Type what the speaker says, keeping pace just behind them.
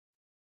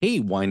Hey,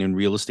 wine and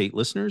real estate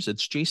listeners,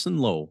 it's Jason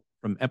Lowe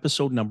from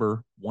episode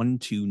number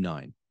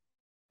 129.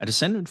 At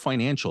Ascendant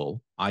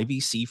Financial,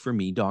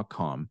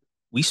 IVCforme.com,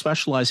 we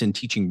specialize in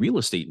teaching real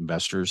estate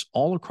investors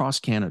all across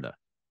Canada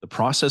the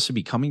process of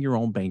becoming your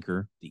own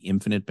banker, the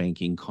infinite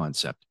banking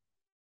concept.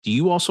 Do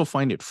you also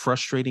find it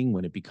frustrating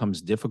when it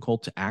becomes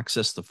difficult to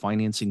access the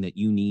financing that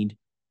you need,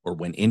 or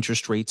when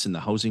interest rates in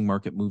the housing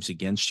market moves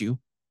against you?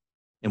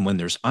 And when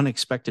there's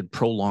unexpected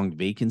prolonged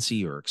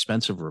vacancy or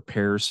expensive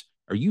repairs,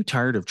 are you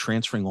tired of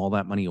transferring all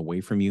that money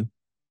away from you?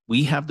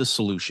 We have the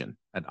solution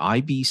at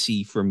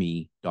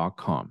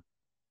ibcforme.com.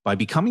 By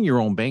becoming your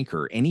own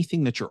banker,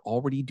 anything that you're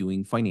already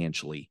doing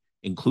financially,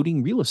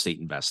 including real estate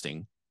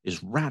investing,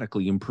 is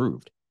radically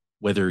improved.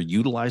 Whether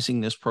utilizing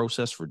this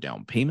process for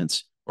down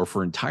payments or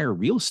for entire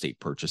real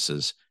estate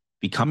purchases,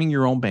 becoming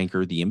your own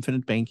banker, the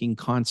infinite banking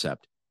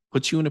concept,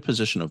 puts you in a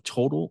position of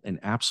total and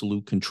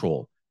absolute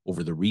control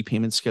over the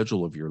repayment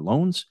schedule of your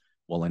loans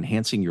while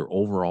enhancing your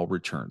overall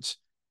returns.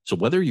 So,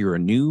 whether you're a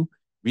new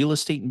real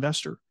estate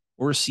investor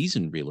or a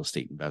seasoned real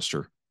estate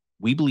investor,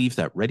 we believe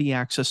that ready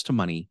access to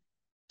money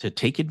to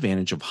take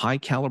advantage of high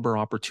caliber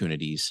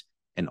opportunities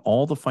and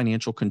all the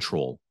financial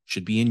control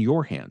should be in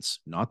your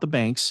hands, not the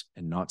bank's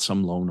and not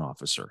some loan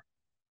officer.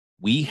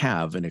 We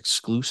have an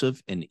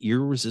exclusive and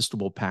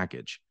irresistible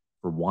package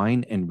for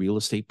wine and real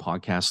estate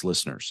podcast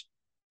listeners.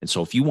 And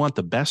so, if you want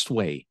the best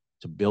way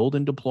to build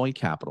and deploy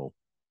capital,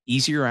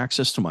 easier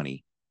access to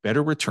money,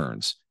 better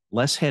returns,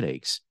 less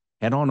headaches,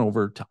 head on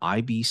over to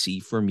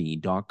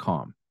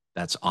ibcforme.com.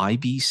 That's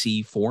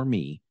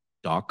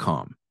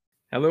ibcforme.com.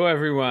 Hello,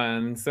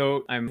 everyone.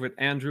 So I'm with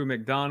Andrew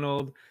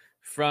McDonald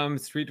from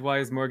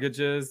Streetwise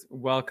Mortgages.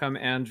 Welcome,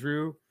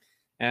 Andrew,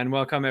 and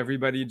welcome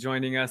everybody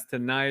joining us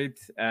tonight.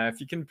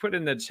 If you can put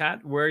in the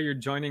chat where you're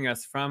joining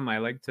us from, I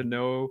like to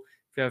know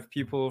if you have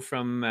people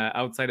from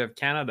outside of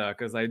Canada,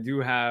 because I do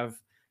have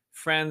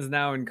friends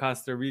now in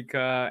Costa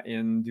Rica,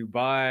 in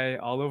Dubai,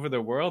 all over the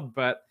world.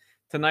 But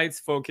tonight's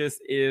focus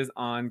is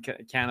on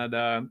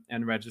Canada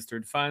and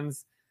registered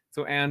funds.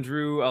 So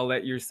Andrew, I'll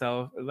let you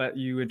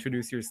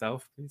introduce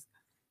yourself, please.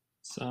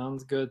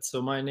 Sounds good.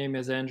 So my name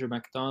is Andrew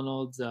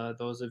McDonald.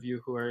 Those of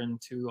you who are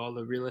into all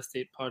the real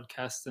estate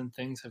podcasts and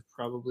things have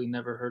probably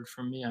never heard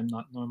from me. I'm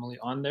not normally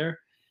on there.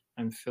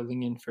 I'm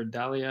filling in for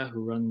Dahlia,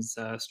 who runs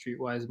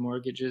Streetwise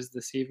Mortgages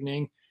this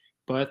evening.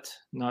 But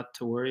not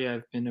to worry,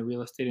 I've been a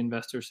real estate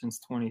investor since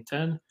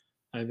 2010.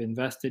 I've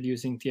invested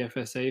using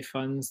TFSA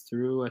funds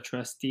through a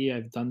trustee.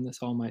 I've done this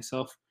all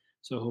myself.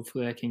 So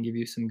hopefully I can give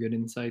you some good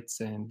insights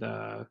and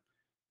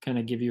kind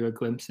of give you a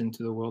glimpse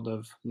into the world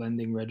of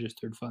lending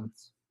registered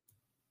funds.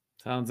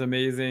 Sounds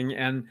amazing.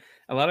 And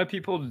a lot of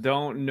people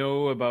don't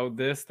know about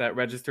this, that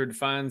registered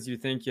funds, you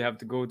think you have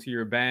to go to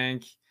your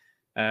bank,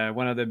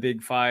 one of the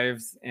big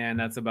fives, and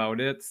that's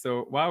about it.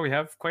 So, wow, we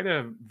have quite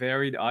a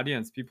varied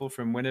audience, people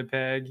from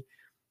Winnipeg,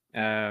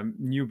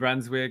 New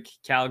Brunswick,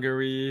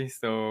 Calgary.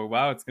 So,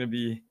 wow, it's going to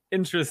be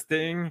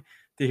interesting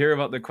to hear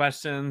about the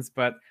questions.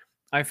 But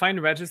I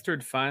find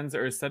registered funds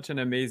are such an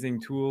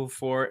amazing tool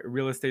for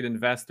real estate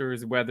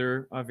investors,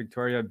 whether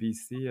Victoria,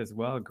 BC as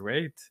well.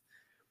 Great.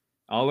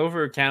 All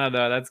over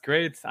Canada. That's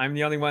great. I'm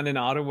the only one in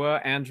Ottawa.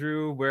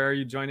 Andrew, where are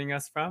you joining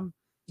us from?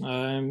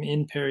 I'm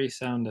in Parry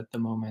Sound at the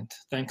moment.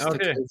 Thanks to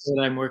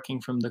COVID, I'm working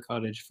from the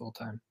cottage full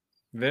time.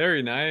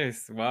 Very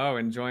nice. Wow,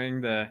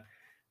 enjoying the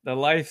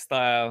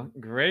lifestyle.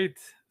 Great.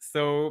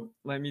 So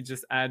let me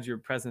just add your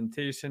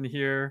presentation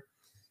here.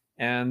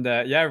 And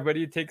yeah,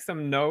 everybody take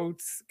some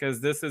notes, because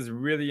this is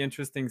really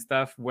interesting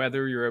stuff,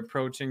 whether you're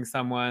approaching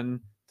someone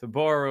to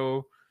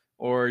borrow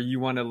or you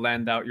want to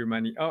lend out your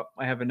money. Oh,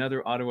 I have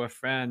another Ottawa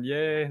friend.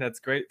 Yay, that's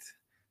great.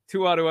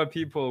 2 Ottawa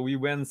people. We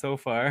win so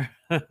far.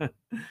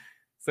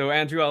 So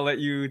Andrew, I'll let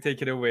you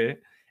take it away.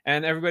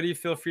 And everybody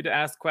feel free to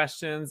ask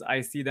questions.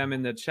 I see them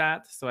in the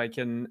chat, so I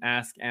can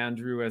ask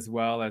Andrew as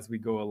well as we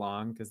go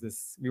along,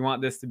 because we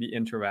want this to be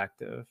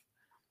interactive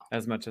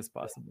as much as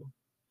possible.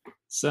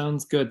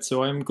 Sounds good.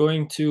 So I'm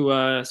going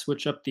to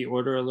switch up the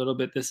order a little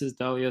bit. This is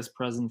Dahlia's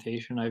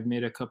presentation. I've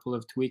made a couple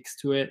of tweaks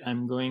to it.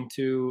 I'm going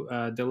to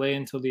delay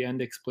until the end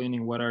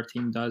explaining what our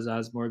team does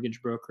as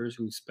mortgage brokers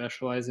who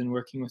specialize in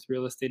working with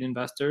real estate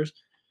investors.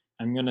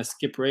 I'm going to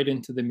skip right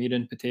into the meat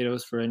and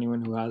potatoes for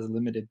anyone who has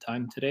limited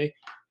time today,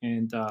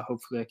 and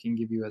hopefully I can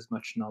give you as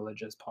much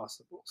knowledge as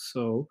possible.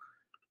 So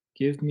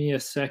give me a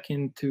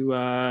second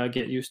to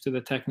get used to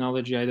the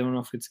technology. I don't know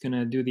if it's going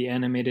to do the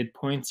animated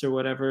points or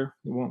whatever.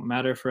 It won't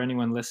matter for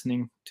anyone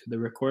listening to the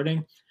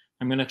recording.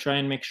 I'm going to try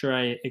and make sure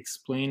I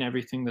explain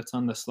everything that's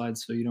on the slide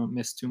so you don't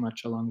miss too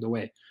much along the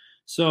way.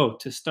 So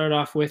to start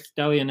off with,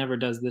 Dahlia never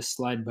does this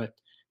slide, but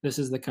this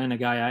is the kind of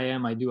guy I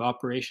am. I do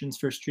operations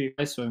for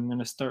Streetwise, so I'm going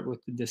to start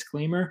with the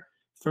disclaimer.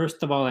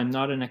 First of all, I'm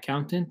not an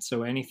accountant,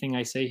 so anything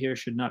I say here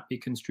should not be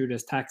construed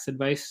as tax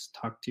advice.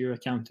 Talk to your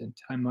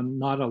accountant. I'm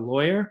not a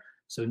lawyer,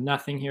 so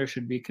nothing here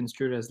should be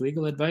construed as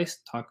legal advice.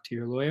 Talk to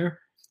your lawyer.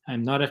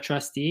 I'm not a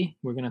trustee.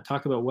 We're going to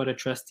talk about what a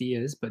trustee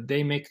is, but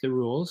they make the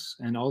rules,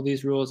 and all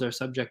these rules are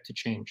subject to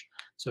change.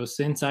 So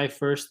since I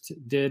first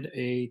did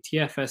a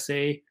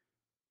TFSA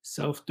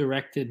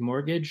self-directed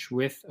mortgage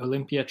with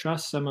Olympia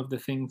Trust. Some of the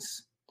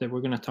things that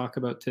we're going to talk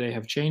about today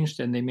have changed,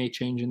 and they may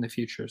change in the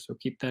future. So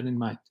keep that in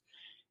mind.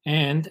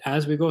 And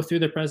as we go through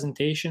the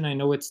presentation, I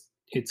know it's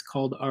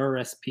called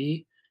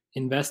RRSP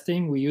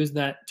investing. We use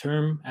that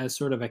term as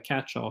sort of a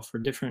catch-all for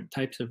different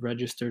types of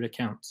registered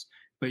accounts.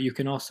 But you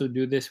can also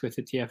do this with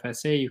a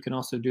TFSA. You can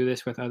also do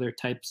this with other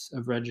types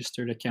of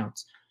registered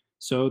accounts.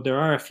 So there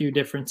are a few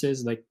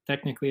differences. Like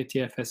technically a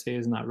TFSA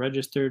is not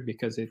registered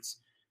because it's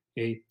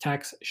a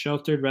tax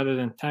sheltered rather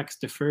than tax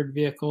deferred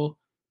vehicle.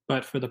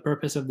 But for the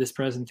purpose of this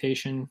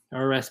presentation,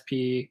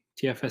 RRSP,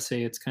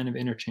 TFSA, it's kind of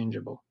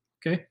interchangeable.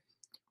 Okay.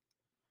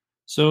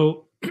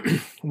 So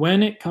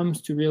when it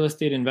comes to real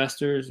estate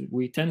investors,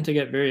 we tend to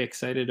get very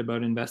excited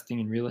about investing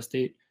in real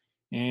estate.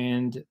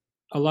 And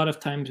a lot of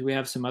times we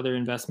have some other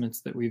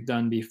investments that we've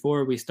done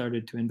before we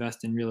started to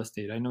invest in real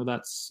estate. I know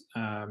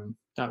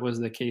that was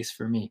the case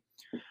for me.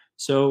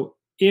 So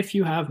if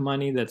you have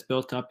money that's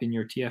built up in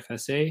your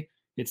TFSA,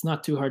 it's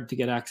not too hard to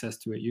get access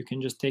to it. You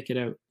can just take it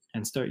out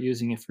and start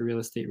using it for real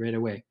estate right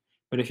away.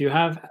 But if you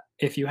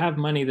have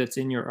money that's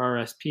in your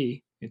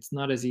RSP, it's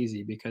not as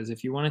easy, because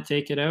if you want to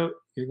take it out,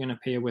 you're going to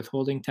pay a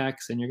withholding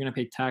tax, and you're going to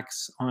pay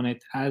tax on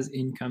it as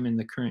income in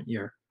the current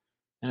year.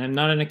 And I'm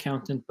not an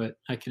accountant, but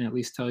I can at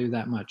least tell you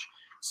that much.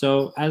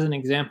 So as an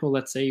example,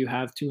 let's say you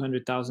have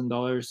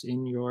 $200,000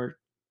 in your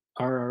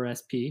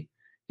RRSP.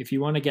 If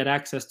you want to get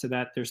access to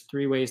that, there's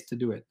 3 ways to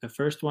do it. The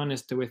first one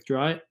is to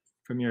withdraw it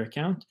from your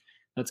account.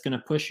 That's going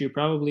to push you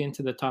probably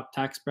into the top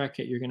tax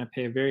bracket. You're going to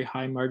pay a very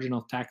high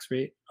marginal tax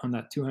rate on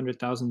that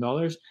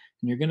 $200,000, and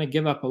you're going to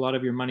give up a lot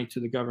of your money to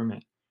the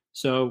government.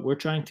 So we're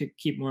trying to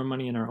keep more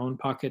money in our own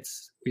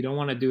pockets. We don't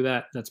want to do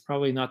that. That's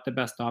probably not the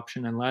best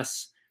option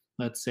unless,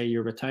 let's say,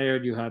 you're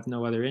retired, you have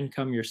no other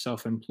income, you're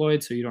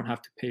self-employed, so you don't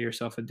have to pay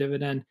yourself a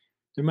dividend.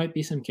 There might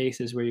be some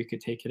cases where you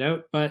could take it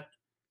out, but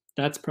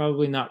that's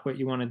probably not what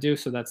you want to do.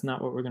 So that's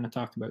not what we're going to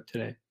talk about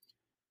today.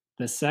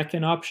 The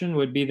second option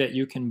would be that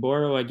you can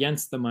borrow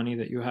against the money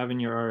that you have in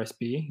your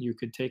RSP. You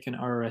could take an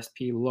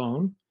RSP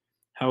loan.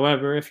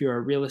 However, if you're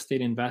a real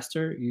estate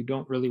investor, you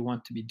don't really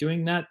want to be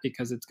doing that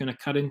because it's going to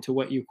cut into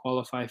what you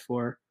qualify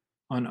for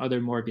on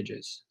other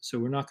mortgages. So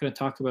we're not going to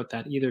talk about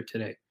that either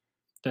today.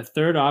 The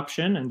third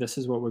option, and this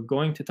is what we're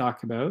going to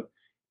talk about,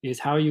 is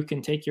how you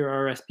can take your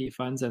RSP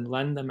funds and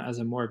lend them as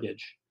a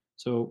mortgage.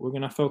 So we're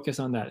going to focus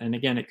on that. And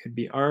again, it could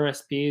be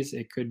RSPs,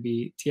 it could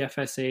be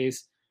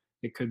TFSAs,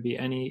 it could be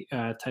any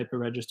type of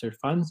registered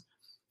funds.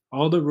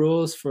 All the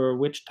rules for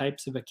which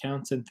types of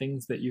accounts and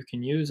things that you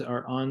can use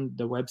are on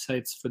the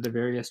websites for the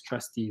various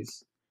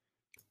trustees.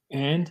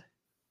 And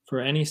for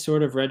any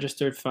sort of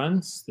registered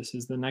funds, this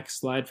is the next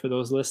slide for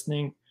those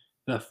listening,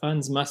 the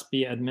funds must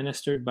be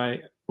administered by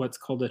what's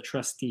called a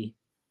trustee.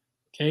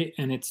 Okay,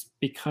 and it's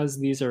because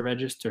these are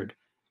registered.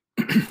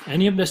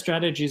 Any of the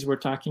strategies we're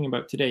talking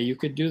about today, you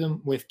could do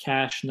them with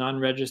cash,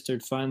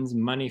 non-registered funds,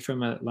 money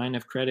from a line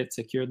of credit,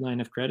 secured line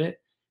of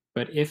credit.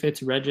 But if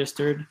it's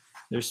registered,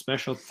 there's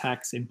special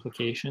tax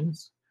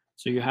implications.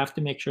 So you have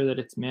to make sure that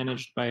it's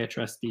managed by a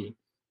trustee.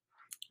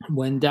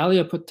 When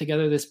Dahlia put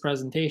together this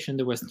presentation,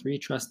 there was 3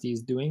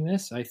 trustees doing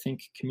this. I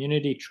think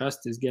Community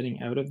Trust is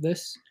getting out of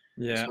this.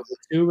 Yeah. So the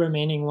 2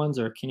 remaining ones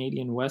are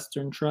Canadian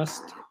Western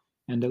Trust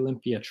and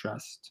Olympia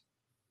Trust.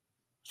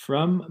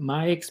 From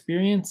my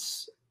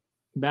experience,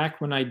 back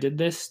when I did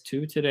this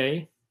to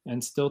today,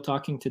 and still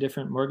talking to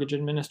different mortgage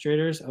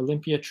administrators,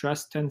 Olympia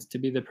Trust tends to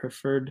be the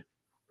preferred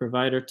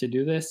provider to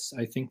do this.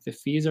 I think the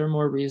fees are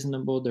more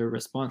reasonable, their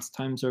response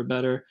times are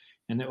better,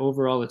 and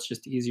overall it's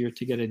just easier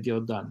to get a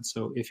deal done.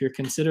 So if you're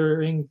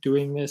considering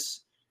doing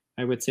this,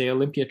 I would say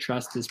Olympia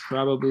Trust is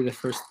probably the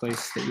first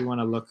place that you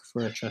want to look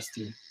for a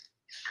trustee.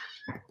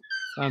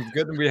 Sounds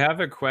good. We have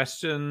a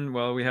question.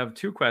 Well, we have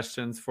 2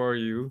 questions for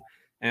you,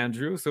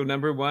 Andrew. So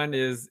number 1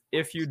 is,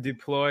 if you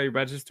deploy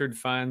registered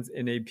funds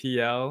in a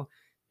PL,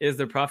 is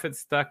the profit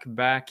stuck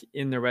back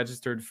in the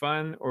registered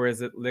fund, or is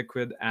it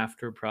liquid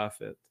after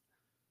profit?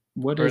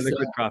 What is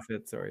liquid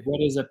profit, sorry.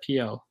 What is a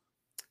PL?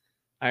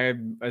 I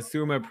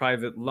assume a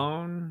private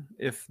loan.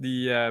 If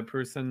the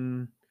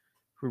person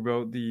who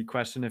wrote the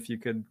question, if you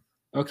could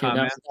Okay,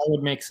 that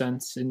would make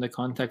sense in the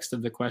context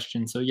of the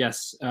question. So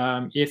yes,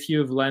 if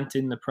you've lent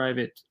in the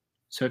private,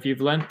 so if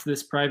you've lent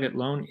this private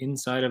loan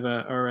inside of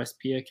a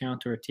RSP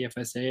account or a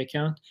TFSA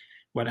account,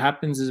 what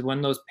happens is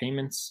when those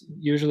payments,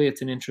 usually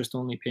it's an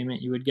interest-only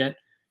payment you would get,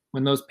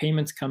 when those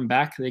payments come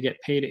back, they get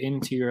paid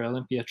into your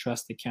Olympia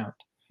Trust account.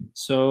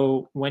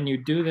 So when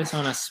you do this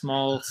on a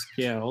small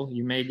scale,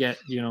 you may get,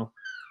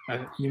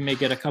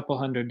 a couple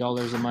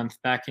 $100s a month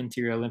back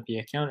into your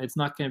Olympia account. It's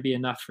not going to be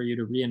enough for you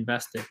to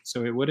reinvest it.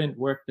 So it wouldn't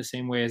work the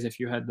same way as if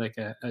you had like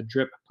a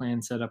drip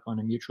plan set up on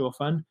a mutual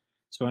fund.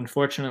 So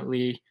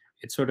unfortunately,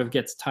 it sort of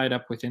gets tied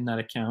up within that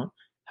account.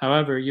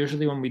 However,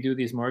 usually when we do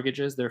these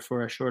mortgages, they're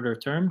for a shorter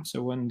term.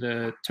 So when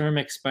the term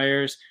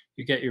expires,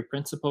 you get your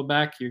principal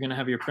back. You're going to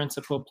have your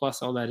principal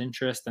plus all that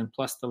interest and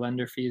plus the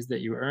lender fees that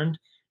you earned.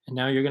 And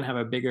now you're going to have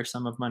a bigger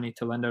sum of money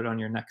to lend out on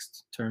your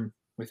next term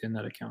within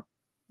that account.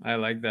 I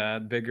like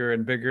that. Bigger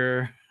and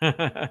bigger.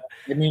 I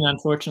mean,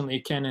 unfortunately,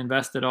 you can't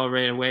invest it all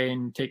right away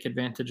and take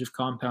advantage of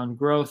compound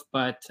growth,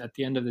 but at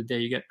the end of the day,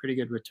 you get pretty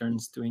good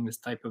returns doing this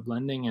type of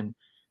lending. And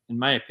in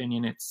my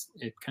opinion,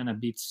 it kind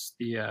of beats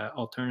the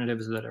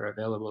alternatives that are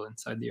available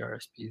inside the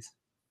RSPs.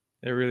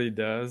 It really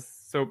does.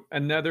 So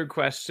another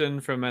question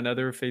from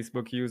another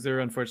Facebook user.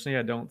 Unfortunately,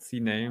 I don't see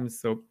names.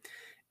 So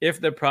if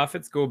the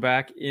profits go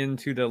back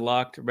into the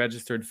locked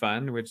registered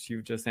fund, which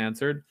you've just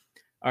answered,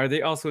 are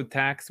they also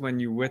taxed when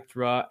you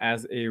withdraw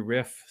as a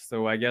RIF?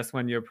 So I guess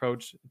when you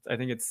approach, I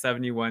think it's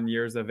 71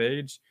 years of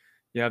age,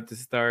 you have to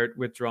start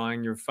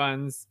withdrawing your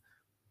funds.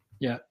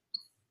 Yeah.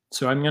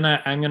 So I'm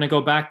gonna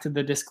go back to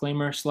the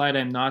disclaimer slide.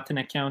 I'm not an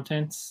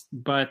accountant,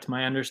 but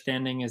my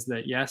understanding is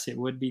that yes, it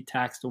would be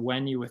taxed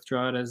when you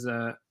withdraw it as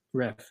a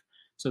RIF.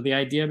 So the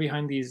idea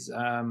behind these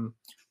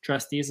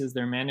trustees is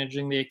they're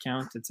managing the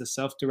account. It's a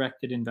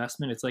self-directed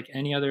investment. It's like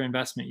any other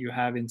investment you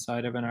have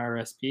inside of an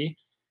RRSP.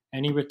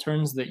 Any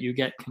returns that you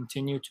get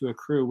continue to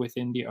accrue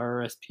within the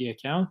RRSP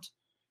account.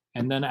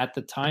 And then at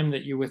the time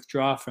that you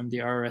withdraw from the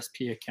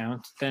RRSP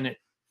account, then it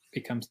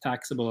becomes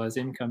taxable as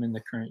income in the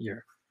current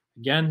year.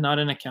 Again, not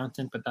an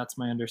accountant, but that's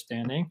my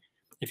understanding.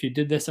 If you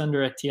did this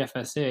under a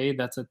TFSA,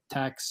 that's a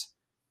tax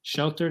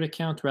sheltered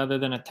account rather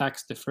than a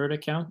tax deferred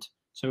account.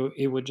 So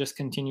it would just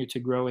continue to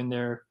grow in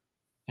there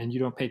and you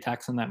don't pay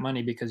tax on that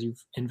money because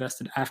you've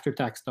invested after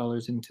tax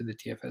dollars into the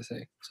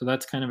TFSA. So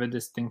that's kind of a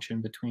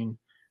distinction between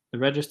the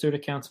registered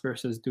accounts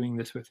versus doing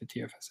this with the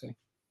TFSA.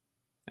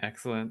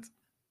 Excellent.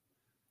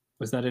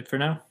 Was that it for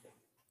now?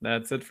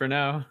 That's it for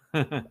now.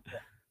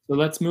 So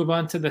let's move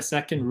on to the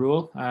second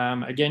rule.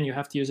 Again, you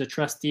have to use a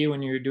trustee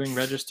when you're doing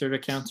registered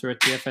accounts or a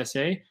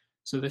TFSA.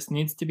 So this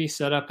needs to be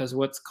set up as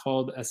what's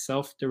called a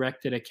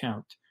self-directed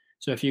account.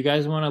 So if you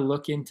guys want to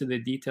look into the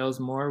details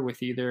more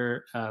with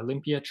either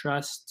Olympia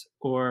Trust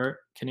or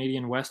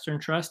Canadian Western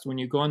Trust, when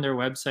you go on their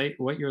website,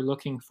 what you're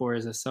looking for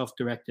is a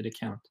self-directed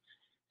account.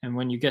 And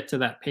when you get to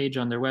that page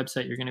on their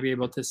website, you're going to be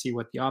able to see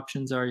what the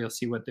options are. You'll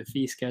see what the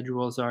fee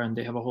schedules are, and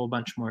they have a whole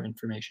bunch more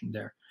information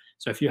there.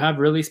 So if you have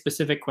really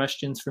specific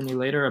questions for me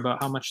later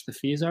about how much the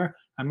fees are,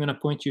 I'm going to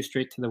point you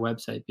straight to the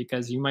website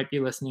because you might be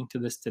listening to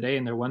this today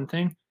and they're one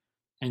thing,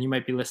 and you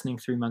might be listening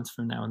 3 months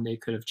from now and they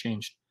could have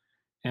changed.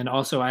 And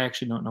also, I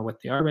actually don't know what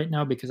they are right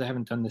now because I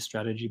haven't done this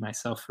strategy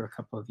myself for a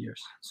couple of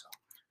years. So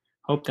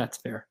hope that's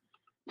fair.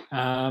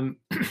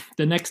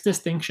 The next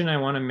distinction I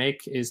want to make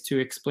is to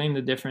explain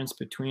the difference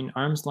between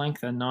arm's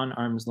length and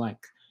non-arm's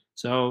length.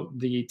 So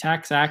the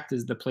Tax Act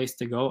is the place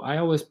to go. I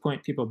always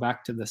point people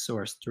back to the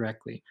source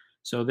directly.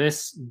 So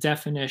this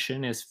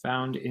definition is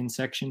found in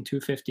Section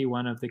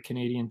 251 of the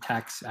Canadian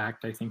Tax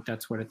Act. I think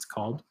that's what it's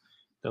called.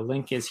 The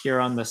link is here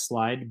on the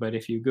slide, but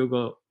if you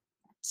Google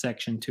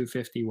Section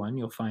 251,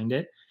 you'll find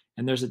it.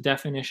 And there's a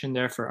definition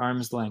there for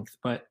arm's length.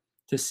 But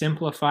to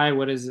simplify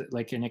what is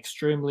like an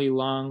extremely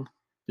long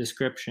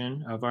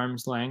description of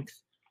arm's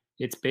length,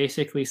 it's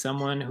basically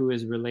someone who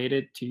is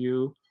related to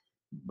you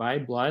by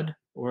blood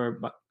or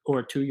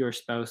to your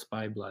spouse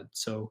by blood.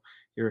 So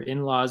your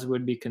in-laws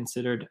would be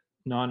considered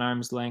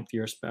non-arm's length.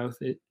 Your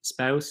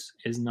spouse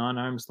is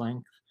non-arm's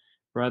length.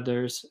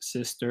 Brothers,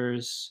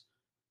 sisters,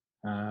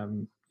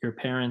 your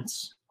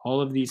parents, all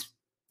of these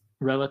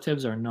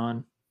relatives are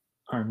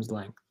non-arm's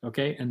length.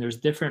 Okay, and there's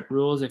different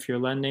rules if you're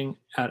lending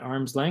at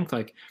arm's length.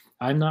 Like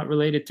I'm not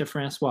related to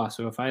Francois,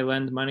 so if I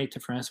lend money to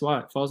Francois,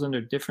 it falls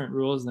under different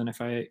rules than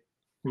if I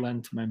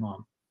lend to my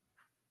mom.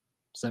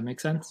 Does that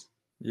make sense?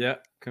 Yeah,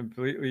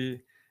 completely. And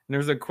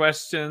there's a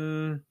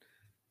question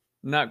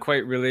not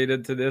quite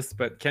related to this,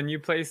 but can you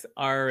place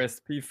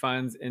RRSP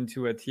funds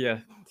into a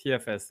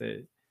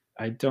TFSA?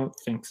 I don't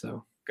think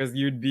so. Because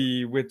you'd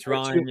be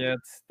withdrawing it,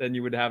 then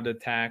you would have the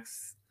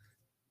tax.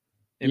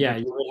 Yeah,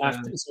 you would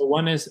have to. So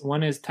one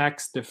is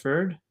tax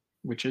deferred,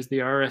 which is the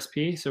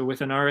RRSP. So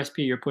with an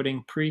RRSP, you're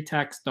putting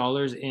pre-tax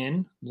dollars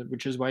in,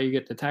 which is why you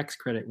get the tax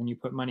credit when you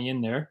put money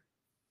in there,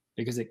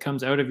 because it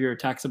comes out of your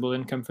taxable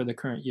income for the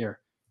current year.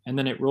 And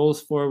then it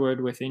rolls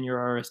forward within your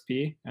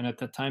RRSP. And at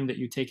the time that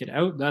you take it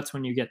out, that's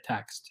when you get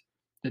taxed.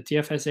 The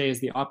TFSA is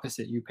the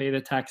opposite. You pay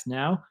the tax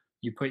now,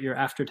 you put your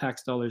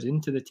after-tax dollars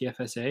into the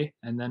TFSA,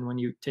 and then when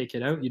you take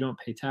it out, you don't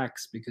pay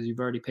tax because you've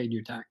already paid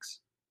your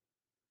tax.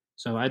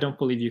 So I don't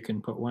believe you can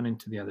put one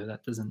into the other.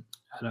 That doesn't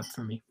add up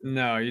for me.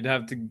 No, you'd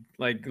have to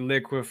like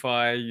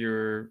liquefy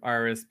your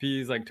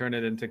RSPs, like turn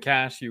it into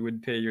cash. You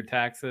would pay your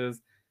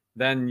taxes.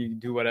 Then you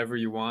do whatever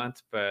you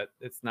want, but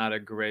it's not a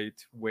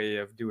great way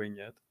of doing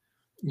it.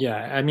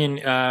 Yeah, I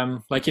mean,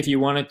 like if you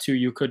wanted to,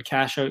 you could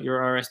cash out your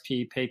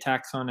RSP, pay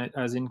tax on it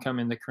as income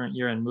in the current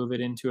year and move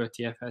it into a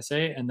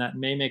TFSA. And that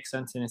may make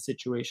sense in a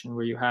situation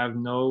where you have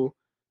no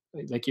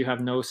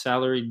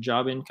salaried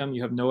job income,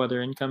 you have no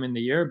other income in the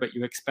year, but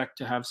you expect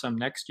to have some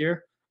next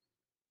year.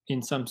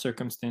 In some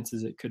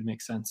circumstances, it could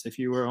make sense. If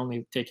you were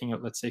only taking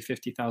out, let's say,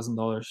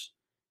 $50,000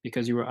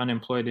 because you were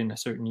unemployed in a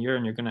certain year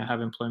and you're going to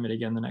have employment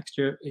again the next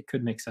year, it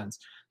could make sense.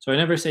 So I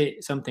never say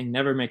something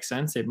never makes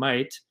sense. It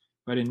might,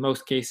 but in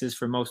most cases,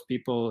 for most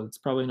people, it's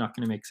probably not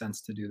going to make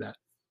sense to do that.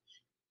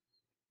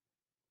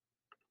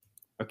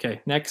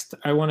 Okay, next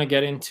I want to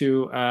get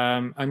into,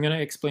 I'm going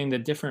to explain the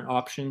different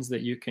options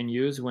that you can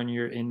use when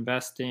you're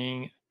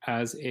investing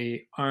as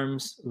a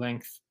arm's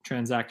length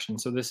transaction.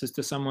 So this is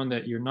to someone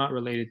that you're not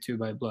related to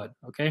by blood,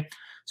 okay?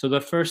 So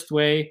the first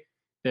way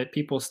that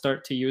people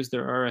start to use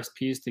their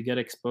RSPs to get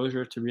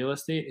exposure to real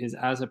estate is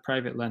as a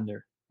private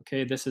lender.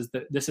 Okay, this is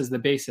the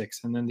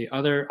basics, and then the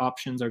other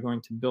options are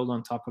going to build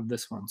on top of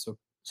this one. So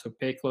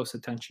pay close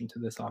attention to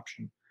this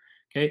option.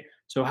 Okay,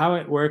 so how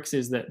it works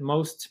is that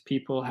most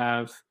people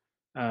have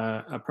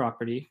a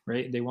property,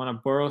 right? They want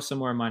to borrow some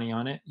more money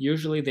on it.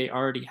 Usually, they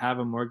already have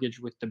a mortgage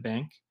with the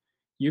bank.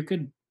 You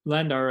could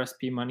lend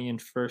RSP money in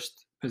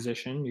first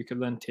position. You could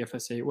lend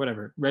TFSA,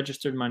 whatever,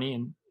 registered money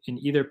in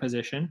either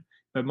position.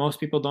 But most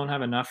people don't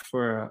have enough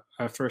for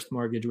a first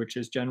mortgage, which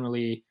is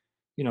generally,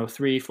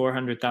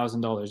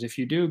 $300,000-$400,000. If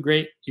you do,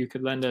 great, you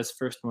could lend as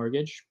first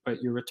mortgage,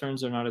 but your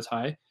returns are not as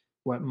high.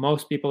 What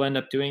most people end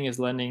up doing is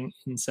lending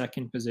in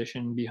second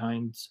position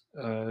behind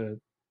a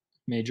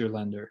major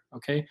lender.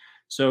 Okay,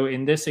 so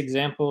in this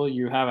example,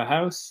 you have a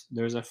house.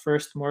 There's a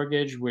first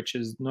mortgage, which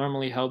is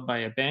normally held by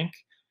a bank.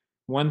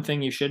 One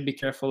thing you should be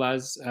careful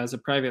as a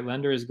private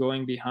lender is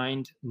going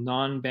behind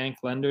non-bank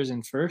lenders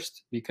in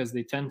first, because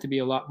they tend to be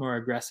a lot more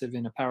aggressive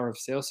in a power of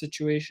sale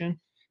situation,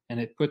 and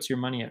it puts your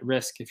money at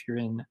risk if you're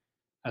in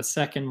a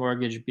second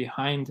mortgage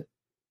behind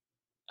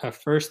a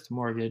first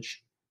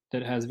mortgage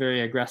that has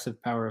very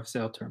aggressive power of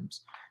sale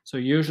terms. So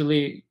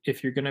usually,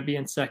 if you're going to be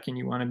in second,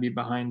 you want to be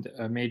behind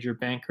a major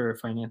bank or a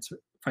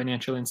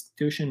financial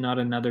institution, not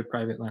another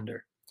private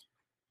lender.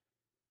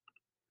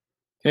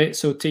 Okay,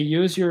 so to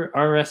use your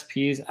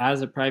RSPs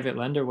as a private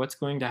lender, what's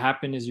going to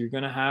happen is you're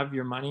going to have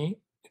your money.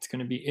 It's going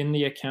to be in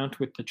the account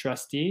with the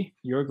trustee.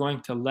 You're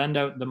going to lend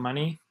out the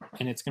money,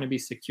 and it's going to be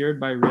secured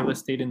by real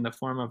estate in the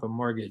form of a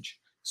mortgage.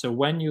 So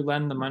when you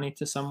lend the money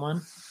to someone,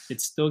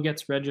 it still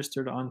gets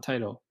registered on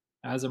title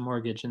as a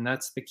mortgage. And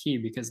that's the key,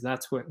 because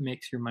that's what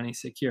makes your money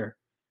secure.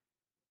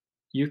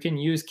 You can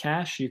use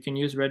cash, you can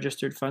use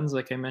registered funds,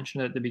 like I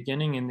mentioned at the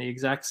beginning, in the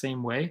exact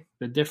same way.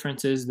 The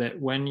difference is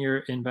that when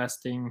you're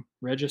investing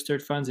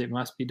registered funds, it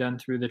must be done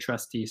through the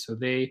trustee. So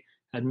they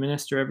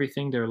administer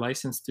everything, they're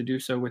licensed to do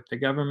so with the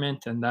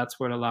government, and that's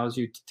what allows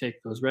you to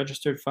take those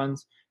registered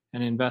funds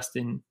and invest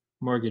in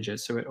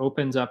mortgages. So it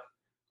opens up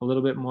a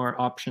little bit more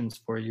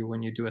options for you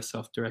when you do a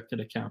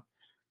self-directed account.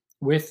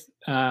 With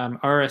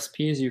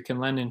RSPs, you can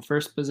lend in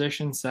first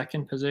position,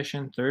 second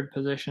position, third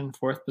position,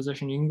 fourth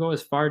position. You can go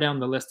as far down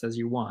the list as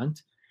you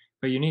want,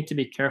 but you need to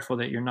be careful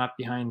that you're not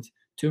behind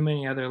too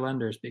many other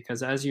lenders,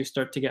 because as you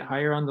start to get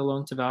higher on the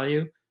loan to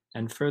value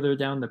and further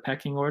down the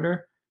pecking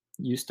order,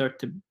 you start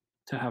to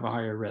have a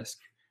higher risk.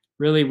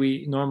 Really,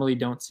 we normally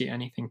don't see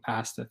anything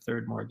past a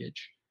third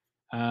mortgage.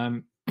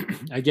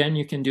 Again,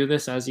 you can do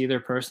this as either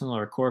personal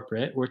or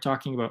corporate. We're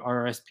talking about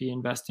RSP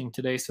investing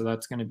today, so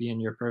that's going to be in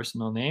your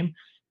personal name.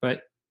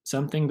 But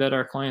something that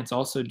our clients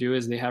also do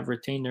is they have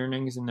retained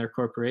earnings in their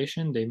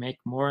corporation. They make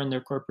more in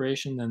their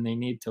corporation than they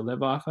need to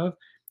live off of.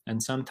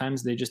 And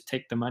sometimes they just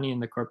take the money in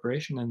the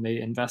corporation and they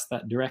invest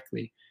that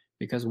directly.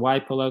 Because why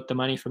pull out the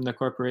money from the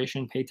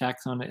corporation, pay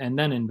tax on it, and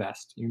then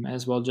invest? You may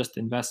as well just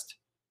invest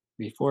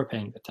before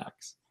paying the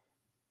tax.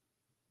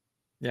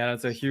 Yeah,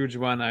 that's a huge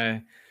one.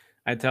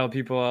 I tell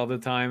people all the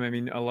time. I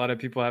mean, a lot of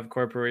people have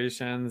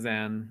corporations,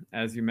 and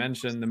as you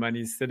mentioned, the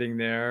money's sitting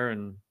there,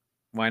 and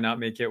why not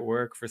make it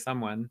work for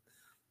someone?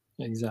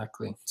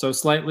 Exactly. So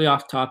slightly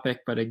off topic,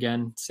 but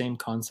again, same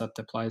concept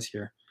applies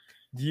here.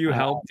 Do you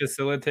help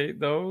facilitate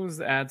those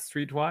at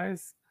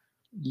Streetwise?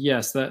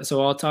 Yes,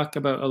 so I'll talk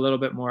about a little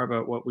bit more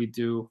about what we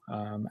do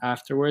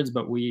afterwards,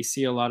 but we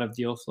see a lot of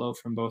deal flow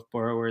from both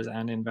borrowers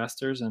and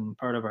investors, and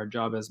part of our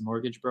job as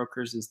mortgage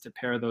brokers is to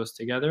pair those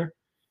together.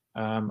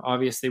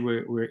 Obviously,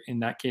 we're in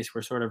that case,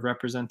 we're sort of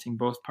representing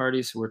both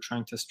parties, so we're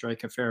trying to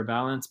strike a fair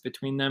balance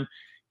between them.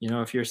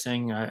 If you're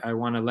saying I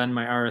want to lend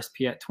my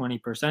RSP at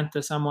 20%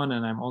 to someone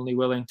and I'm only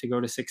willing to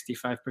go to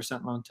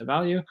 65% loan to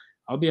value,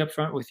 I'll be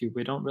upfront with you.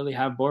 We don't really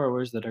have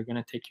borrowers that are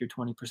going to take your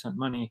 20%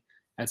 money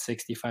at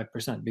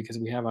 65%, because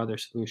we have other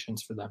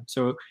solutions for them.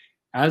 So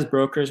as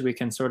brokers, we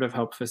can sort of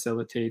help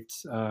facilitate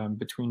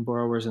between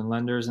borrowers and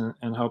lenders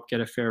and help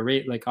get a fair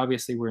rate. Like,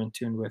 obviously, we're in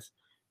tune with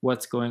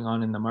what's going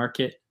on in the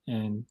market,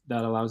 and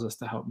that allows us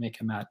to help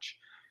make a match.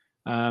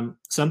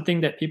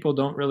 Something that people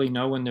don't really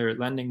know when they're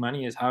lending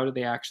money is how do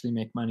they actually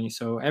make money.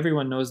 So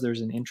everyone knows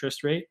there's an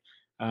interest rate,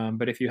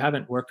 but if you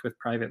haven't worked with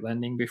private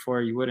lending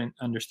before, you wouldn't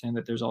understand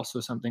that there's also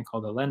something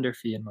called a lender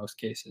fee in most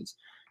cases.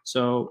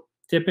 So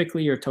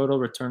typically your total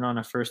return on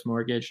a first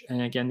mortgage,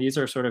 and again, these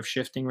are sort of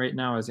shifting right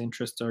now as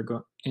interest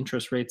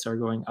rates are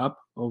going up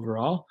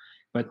overall,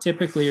 but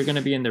typically you're going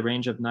to be in the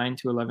range of 9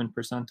 to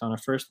 11% on a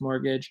first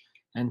mortgage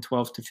and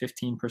 12 to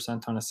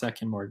 15% on a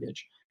second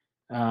mortgage.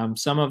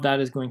 Some of that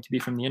is going to be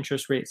from the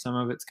interest rate. Some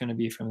of it's going to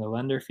be from the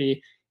lender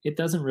fee. It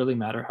doesn't really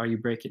matter how you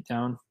break it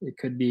down. It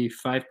could be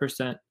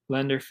 5%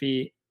 lender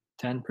fee,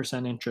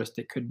 10% interest.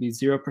 It could be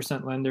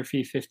 0% lender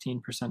fee,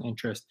 15%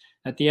 interest.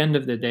 At the end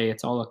of the day,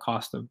 it's all a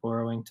cost of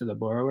borrowing to the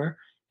borrower,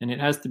 and it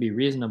has to be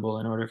reasonable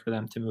in order for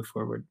them to move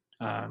forward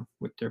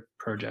with their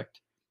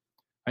project.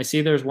 I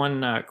see there's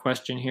one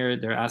question here.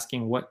 They're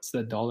asking what's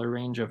the dollar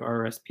range of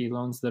RSP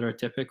loans that are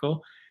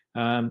typical.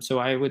 So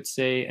I would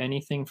say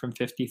anything from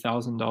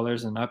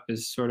 $50,000 and up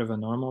is sort of a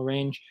normal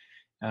range.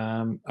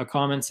 A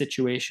common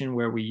situation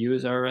where we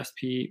use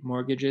RSP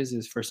mortgages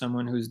is for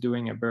someone who's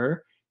doing a BRRRR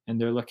and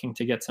they're looking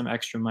to get some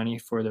extra money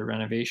for their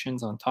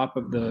renovations on top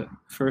of the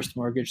first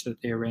mortgage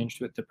that they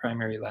arranged with the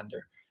primary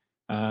lender.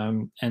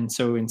 And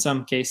so in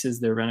some cases,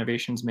 their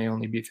renovations may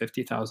only be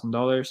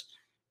 $50,000,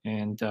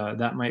 and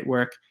that might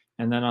work.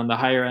 And then on the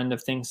higher end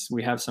of things,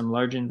 we have some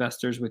large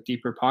investors with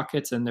deeper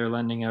pockets, and they're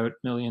lending out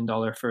 $1 million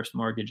first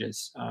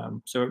mortgages.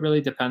 So it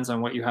really depends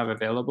on what you have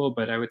available,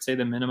 but I would say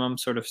the minimum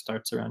sort of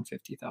starts around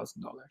 $50,000.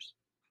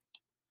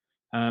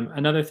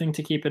 Another thing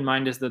to keep in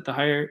mind is that the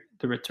higher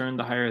the return,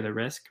 the higher the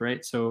risk,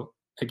 right? So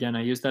again,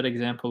 I use that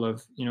example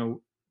of,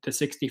 the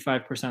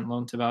 65%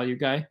 loan to value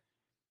guy.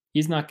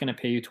 He's not going to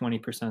pay you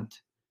 20%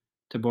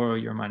 to borrow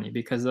your money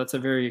because that's a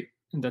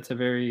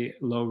very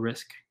low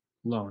risk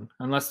loan.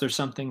 Unless there's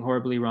something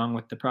horribly wrong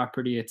with the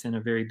property, it's in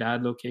a very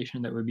bad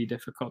location that would be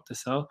difficult to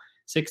sell.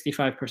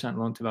 65%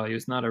 loan to value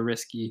is not a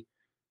risky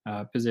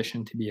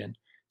position to be in.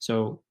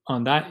 So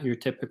on that, you're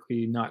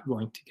typically not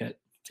going to get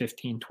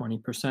 15,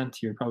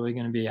 20%. You're probably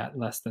going to be at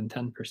less than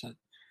 10%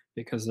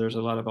 because there's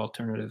a lot of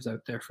alternatives out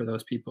there for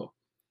those people.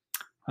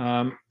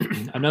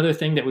 Another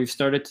thing that we've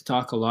started to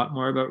talk a lot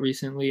more about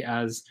recently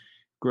as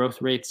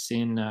growth rates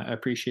in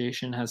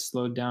appreciation has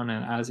slowed down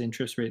and as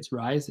interest rates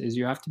rise is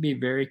you have to be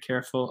very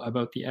careful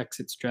about the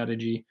exit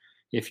strategy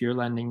if you're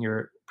lending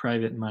your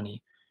private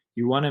money.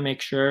 You want to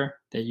make sure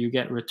that you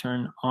get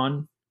return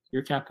on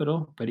your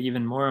capital, but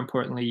even more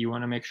importantly, you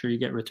want to make sure you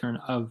get return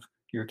of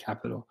your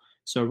capital.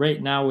 So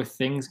right now with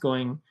things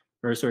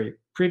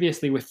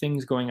previously with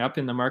things going up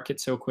in the market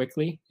so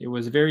quickly, it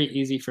was very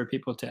easy for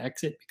people to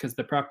exit because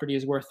the property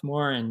is worth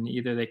more and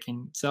either they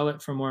can sell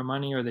it for more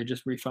money or they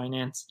just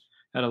refinance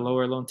at a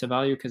lower loan to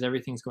value because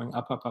everything's going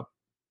up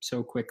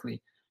so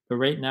quickly. But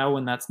right now,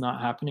 when that's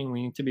not happening,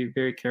 we need to be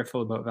very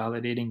careful about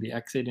validating the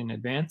exit in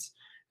advance.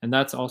 And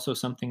that's also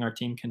something our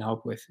team can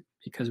help with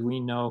because we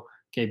know,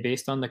 okay,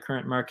 based on the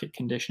current market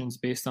conditions,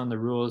 based on the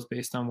rules,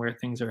 based on where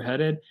things are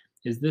headed,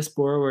 is this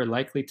borrower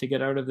likely to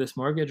get out of this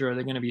mortgage or are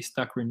they going to be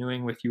stuck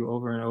renewing with you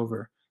over and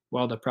over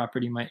while the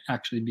property might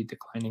actually be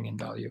declining in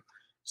value?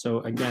 So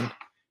again,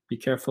 be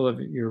careful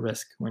of your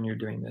risk when you're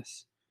doing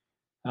this.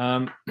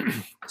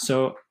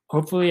 So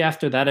hopefully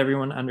after that,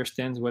 everyone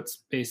understands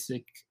what's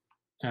the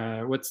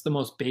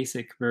most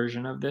basic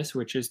version of this,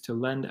 which is to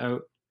lend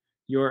out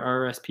your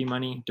RSP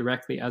money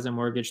directly as a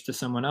mortgage to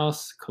someone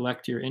else,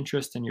 collect your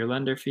interest and your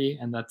lender fee,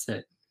 and that's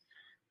it.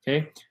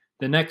 Okay.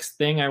 The next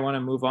thing I want to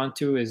move on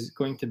to is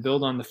going to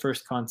build on the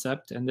first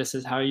concept, and this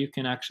is how you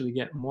can actually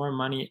get more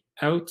money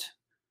out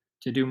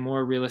to do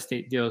more real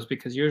estate deals,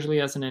 because usually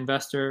as an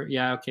investor,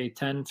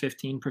 10,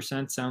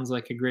 15% sounds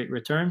like a great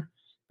return,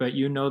 but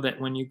you know that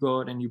when you go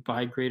out and you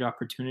buy great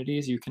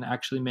opportunities, you can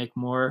actually make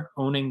more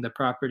owning the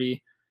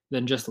property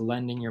than just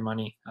lending your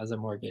money as a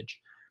mortgage.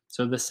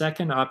 So the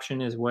second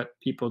option is what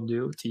people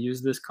do to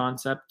use this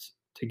concept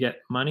to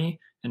get money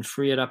and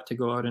free it up to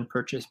go out and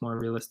purchase more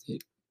real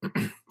estate.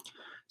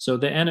 So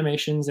the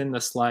animations in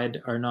the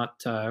slide are not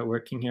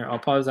working here. I'll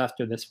pause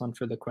after this one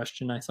for the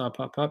question I saw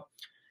pop up.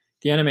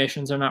 The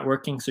animations are not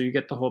working, so you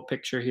get the whole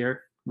picture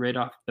here right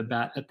off the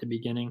bat at the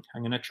beginning.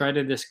 I'm going to try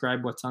to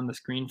describe what's on the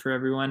screen for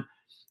everyone.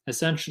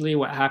 Essentially,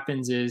 what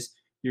happens is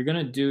you're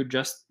going to do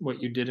just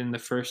what you did in the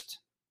first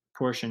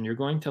portion. You're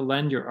going to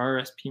lend your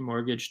RSP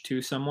mortgage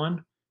to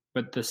someone,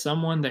 but the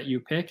someone that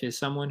you pick is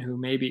someone who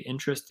may be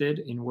interested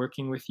in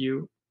working with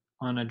you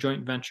on a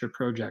joint venture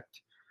project.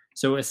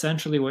 So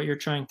essentially what you're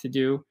trying to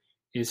do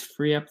is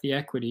free up the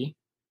equity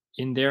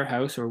in their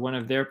house or one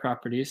of their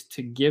properties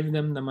to give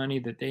them the money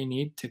that they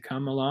need to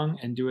come along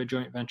and do a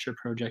joint venture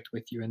project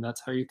with you. And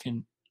that's how you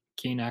can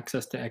gain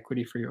access to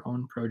equity for your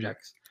own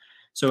projects.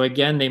 So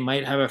again, they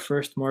might have a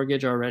first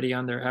mortgage already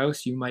on their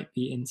house. You might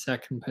be in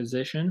second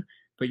position,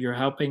 but you're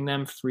helping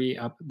them free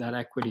up that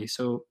equity.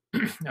 So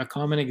a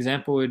common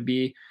example would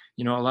be,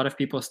 a lot of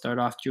people start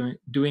off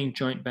doing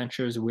joint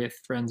ventures with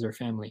friends or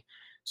family.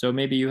 So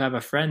maybe you have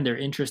a friend, they're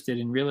interested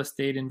in real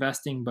estate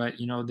investing, but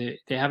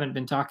they haven't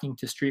been talking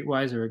to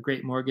Streetwise or a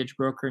great mortgage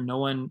broker. No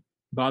one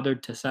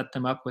bothered to set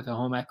them up with a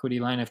home equity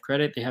line of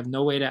credit. They have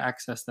no way to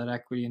access that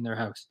equity in their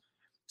house.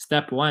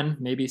 Step one,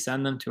 maybe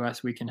send them to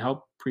us. We can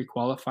help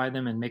pre-qualify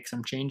them and make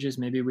some changes.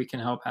 Maybe we can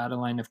help add a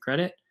line of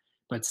credit.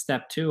 But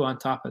step two, on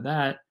top of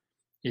that,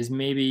 is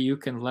maybe you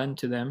can lend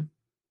to them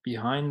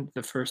behind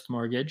the first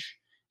mortgage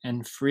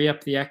and free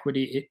up the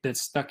equity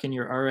that's stuck in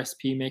your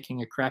RSP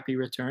making a crappy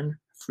return,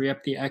 free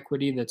up the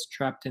equity that's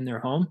trapped in their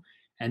home,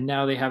 and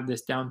now they have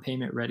this down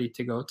payment ready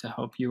to go to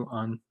help you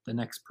on the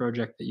next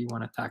project that you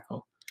want to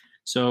tackle.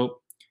 So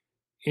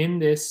in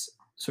this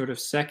sort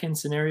of second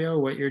scenario,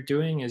 what you're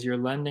doing is you're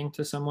lending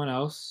to someone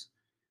else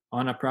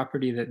on a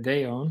property that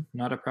they own,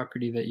 not a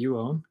property that you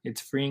own. It's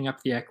freeing up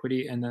the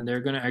equity, and then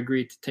they're going to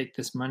agree to take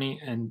this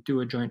money and do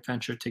a joint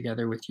venture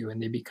together with you,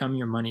 and they become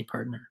your money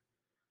partner.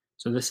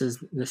 So this is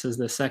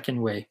the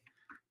second way.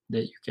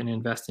 that you can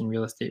invest in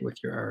real estate with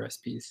your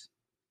RSPs.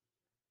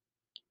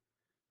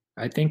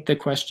 I think the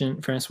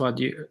question, Francois,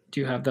 do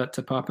you have that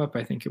to pop up?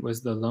 I think it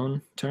was the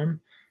loan term.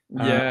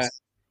 Yeah.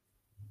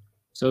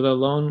 So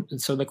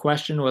the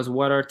question was,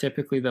 what are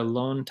typically the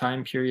loan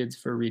time periods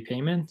for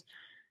repayment?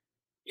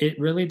 It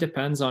really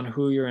depends on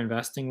who you're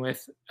investing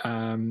with.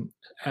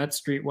 At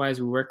Streetwise,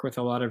 we work with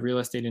a lot of real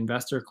estate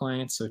investor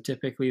clients. So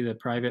typically the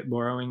private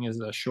borrowing is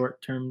a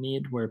short-term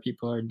need where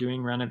people are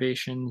doing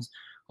renovations.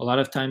 A lot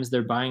of times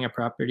they're buying a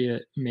property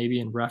that may be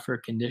in rougher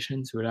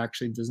conditions, so it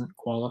actually doesn't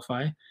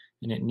qualify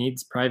and it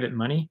needs private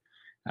money.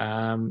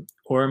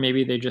 Or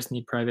maybe they just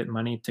need private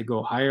money to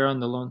go higher on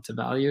the loan to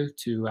value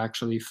to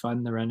actually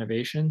fund the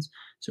renovations.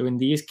 So in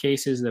these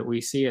cases that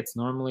we see, it's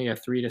normally a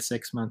 3 to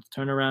 6 month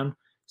turnaround.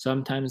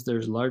 Sometimes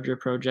there's larger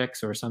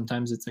projects, or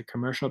sometimes it's a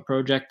commercial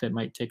project that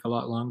might take a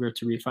lot longer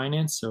to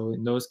refinance. So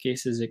in those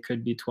cases, it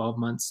could be 12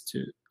 months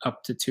to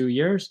up to 2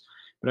 years.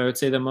 But I would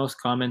say the most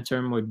common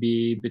term would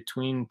be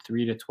between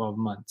 3 to 12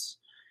 months.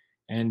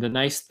 And the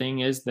nice thing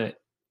is that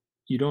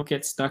you don't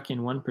get stuck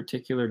in one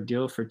particular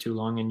deal for too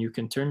long, and you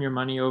can turn your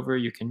money over,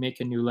 you can make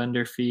a new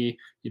lender fee.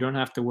 You don't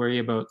have to worry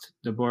about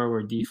the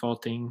borrower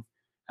defaulting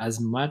as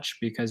much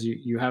because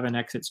you have an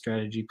exit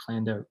strategy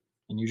planned out,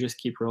 and you just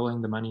keep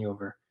rolling the money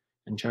over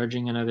and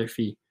charging another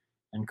fee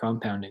and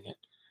compounding it.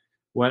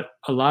 What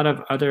a lot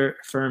of other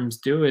firms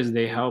do is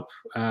they help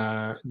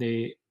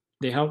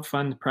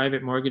fund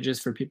private mortgages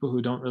for people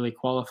who don't really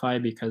qualify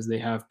because they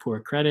have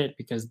poor credit,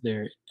 because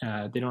they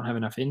don't have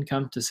enough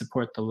income to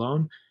support the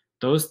loan.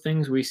 Those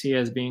things we see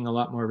as being a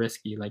lot more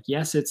risky. Like,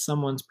 yes, it's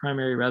someone's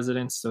primary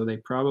residence, so they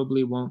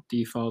probably won't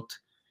default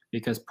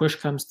because push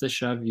comes to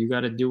shove. You got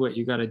to do what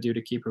you got to do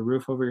to keep a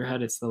roof over your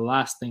head. It's the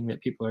last thing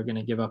that people are going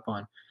to give up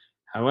on.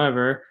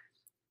 However,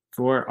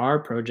 for our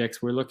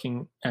projects, we're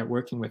looking at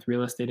working with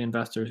real estate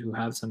investors who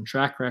have some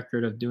track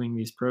record of doing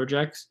these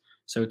projects.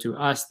 So to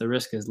us, the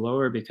risk is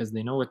lower because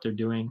they know what they're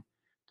doing.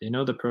 They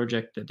know the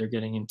project that they're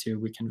getting into.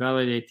 We can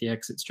validate the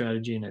exit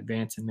strategy in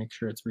advance and make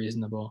sure it's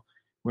reasonable.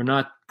 We're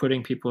not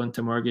putting people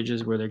into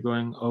mortgages where they're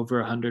going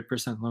over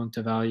 100% loan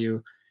to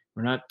value.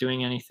 We're not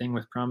doing anything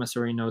with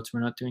promissory notes. We're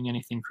not doing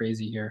anything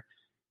crazy here.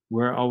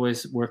 We're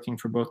always working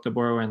for both the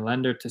borrower and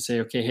lender to say,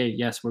 okay, hey,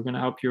 yes, we're going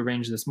to help you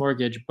arrange this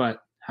mortgage,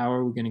 but how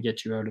are we going to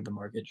get you out of the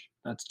mortgage?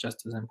 That's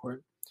just as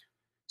important.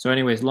 So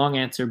anyways, long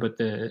answer, but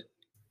the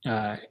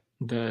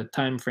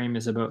time frame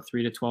is about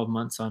 3 to 12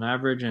 months on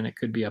average, and it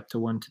could be up to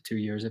 1 to 2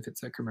 years if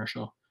it's a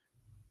commercial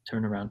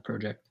turnaround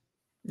project.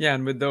 Yeah,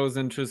 and with those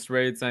interest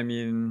rates, I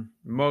mean,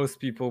 most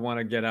people want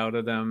to get out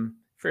of them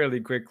fairly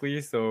quickly,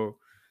 so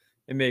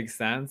it makes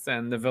sense.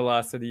 And the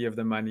velocity of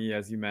the money,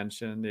 as you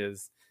mentioned,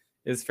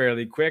 is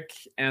fairly quick.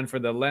 And for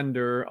the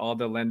lender, all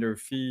the lender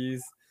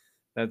fees,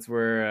 that's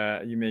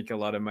where you make a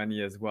lot of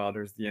money as well.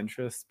 There's the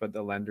interest, but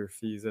the lender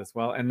fees as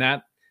well. And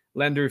that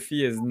lender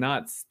fee is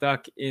not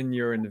stuck in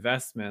your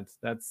investment.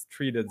 That's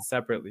treated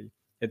separately.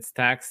 It's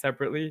taxed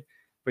separately,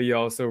 but you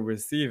also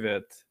receive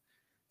it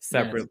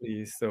separately.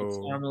 Yes, so it's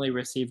normally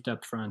received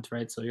up front,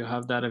 right? So you'll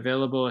have that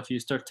available. If you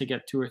start to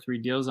get 2 or 3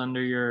 deals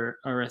under your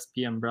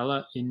RSP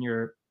umbrella in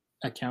your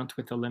account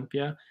with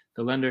Olympia,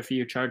 the lender fee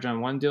you charge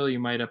on one deal, you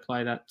might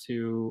apply that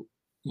to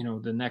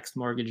the next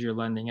mortgage you're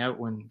lending out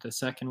when the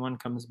second one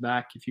comes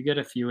back. If you get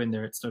a few in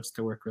there, it starts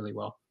to work really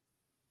well.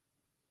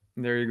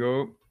 There you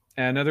go.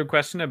 Another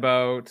question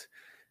about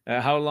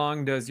how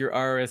long does your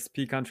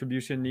RSP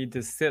contribution need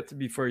to sit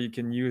before you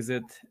can use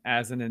it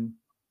as in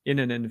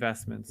an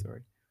investment?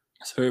 Sorry.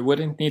 So it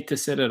wouldn't need to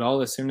sit at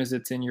all. As soon as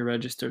it's in your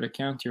registered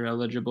account, you're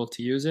eligible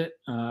to use it.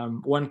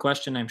 One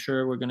question I'm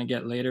sure we're going to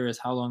get later is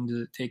how long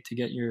does it take to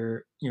get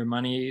your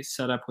money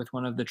set up with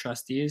one of the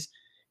trustees?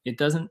 It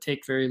doesn't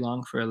take very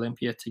long for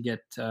Olympia to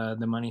get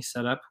the money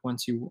set up.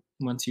 Once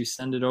you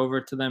send it over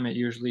to them, it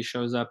usually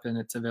shows up and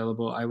it's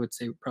available. I would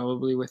say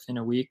probably within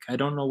a week. I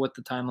don't know what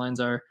the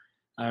timelines are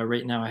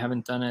right now. I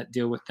haven't done a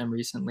deal with them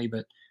recently,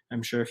 but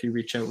I'm sure if you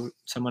reach out,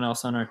 someone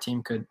else on our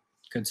team could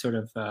sort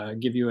of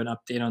give you an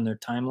update on their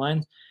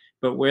timeline.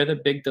 But where the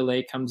big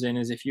delay comes in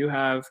is if you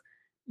have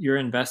your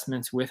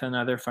investments with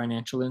another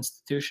financial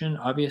institution,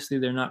 obviously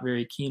they're not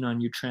very keen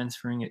on you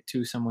transferring it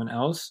to someone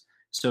else.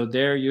 So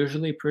they're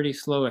usually pretty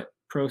slow at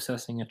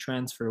processing a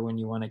transfer when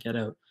you want to get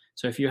out.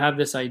 So if you have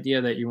this idea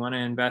that you want to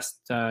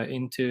invest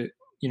into,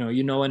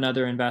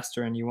 another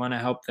investor and you want to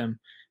help them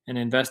and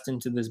invest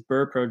into this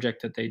Burr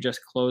project that they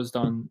just closed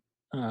on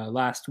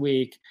last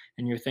week,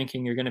 and you're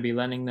thinking you're going to be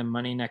lending them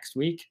money next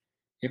week,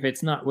 if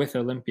it's not with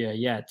Olympia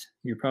yet,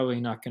 you're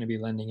probably not going to be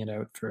lending it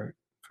out for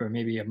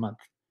maybe a month.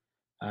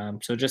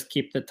 So just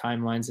keep the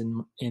timelines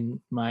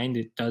in mind.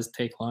 It does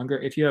take longer.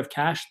 If you have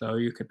cash, though,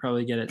 you could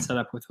probably get it set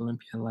up with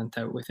Olympia and lent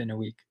out within a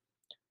week.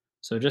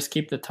 So just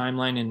keep the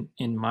timeline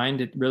in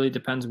mind. It really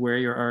depends where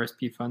your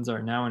RSP funds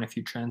are now, and if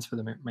you transfer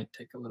them, it might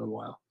take a little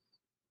while.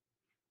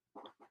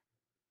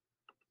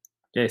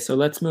 Okay, so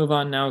let's move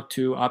on now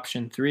to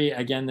option 3.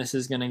 Again, this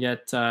is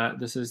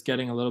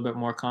getting a little bit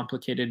more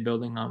complicated,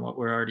 building on what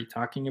we're already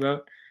talking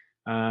about.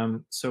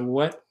 So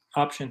what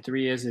option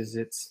 3 is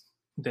it's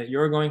that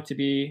you're going to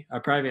be a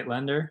private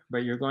lender,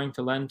 but you're going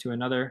to lend to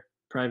another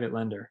private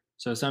lender.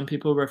 So some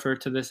people refer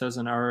to this as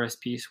an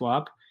RRSP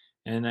swap.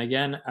 And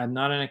again, I'm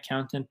not an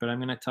accountant, but I'm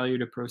going to tell you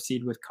to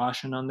proceed with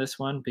caution on this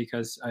one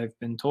because I've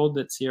been told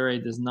that CRA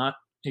does not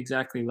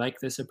exactly like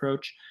this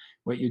approach.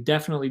 What you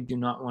definitely do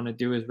not want to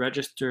do is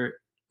register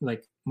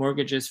like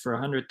mortgages for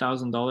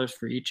 $100,000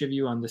 for each of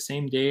you on the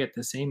same day at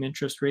the same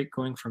interest rate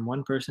going from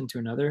one person to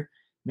another.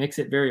 Makes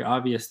it very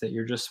obvious that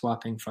you're just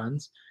swapping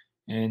funds.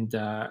 And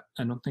I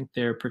don't think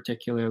they're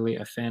particularly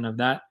a fan of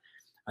that.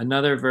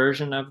 Another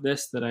version of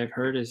this that I've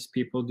heard is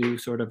people do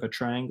sort of a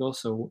triangle.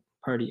 So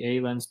party A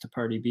lends to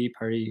party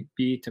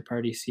B to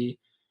party C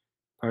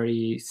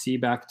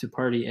back to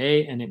party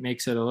A, and it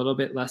makes it a little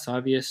bit less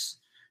obvious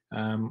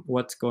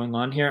what's going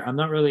on here. I'm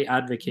not really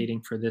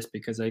advocating for this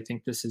because I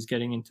think this is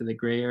getting into the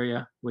gray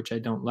area, which I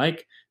don't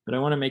like, but I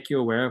want to make you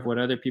aware of what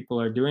other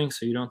people are doing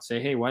so you don't say,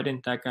 hey, why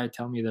didn't that guy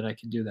tell me that I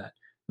could do that?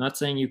 I'm not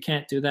saying you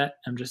can't do that.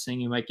 I'm just saying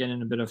you might get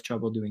in a bit of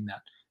trouble doing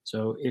that.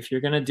 So if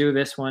you're going to do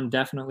this one,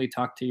 definitely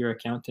talk to your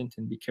accountant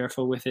and be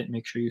careful with it.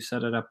 Make sure you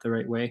set it up the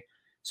right way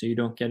so you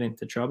don't get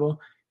into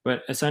trouble.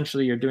 But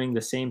essentially, you're doing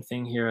the same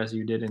thing here as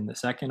you did in the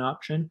second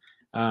option.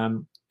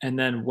 And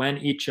then when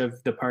each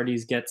of the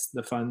parties gets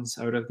the funds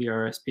out of the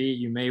RSP,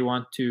 you may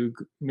want to,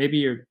 maybe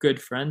you're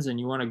good friends and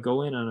you want to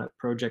go in on a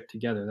project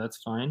together. That's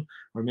fine.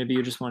 Or maybe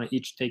you just want to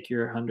each take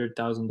your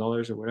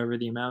 $100,000 or whatever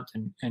the amount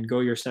and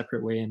go your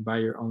separate way and buy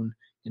your own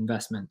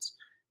investments.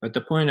 But the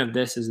point of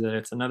this is that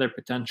it's another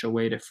potential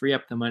way to free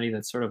up the money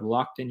that's sort of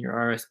locked in your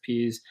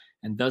RSPs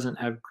and doesn't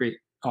have great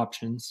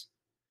options,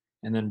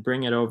 and then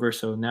bring it over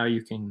so now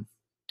you can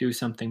do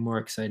something more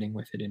exciting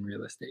with it in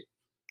real estate.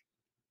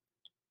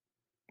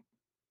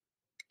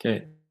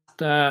 Okay,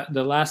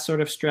 the last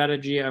sort of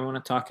strategy I want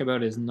to talk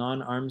about is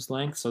non-arm's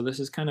length. So this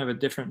is kind of a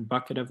different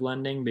bucket of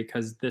lending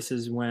because this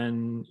is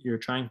when you're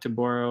trying to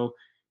borrow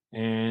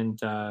and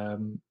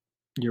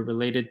you're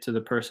related to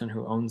the person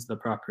who owns the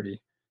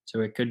property. So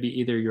it could be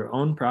either your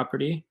own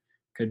property,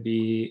 could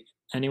be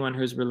anyone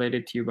who's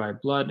related to you by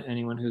blood,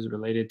 anyone who's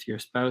related to your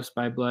spouse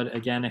by blood.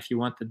 Again, if you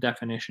want the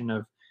definition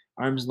of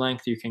arm's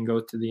length, you can go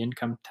to the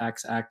Income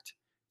Tax Act.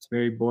 It's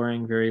very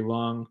boring, very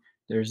long.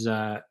 There's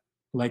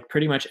like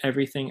pretty much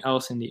everything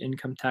else in the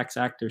Income Tax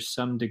Act, there's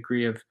some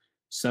degree of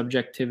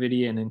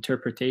subjectivity and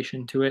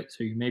interpretation to it.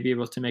 So you may be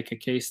able to make a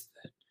case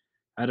that,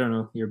 I don't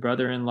know, your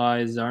brother-in-law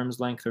is arm's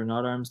length or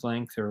not arm's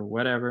length or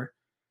whatever.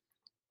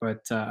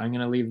 But I'm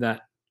going to leave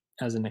that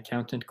as an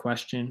accountant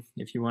question.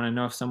 If you want to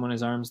know if someone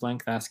is arm's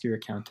length, ask your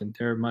accountant.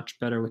 They're much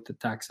better with the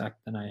Tax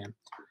Act than I am.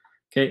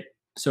 Okay,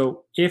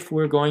 so if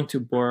we're going to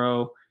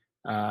borrow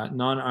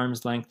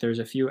non-arm's length, there's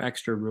a few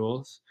extra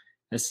rules.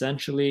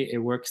 Essentially, it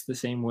works the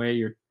same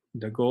way.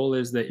 The goal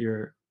is that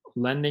you're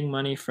lending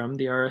money from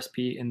the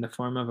RSP in the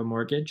form of a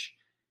mortgage.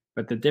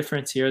 But the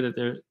difference here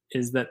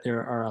that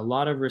there are a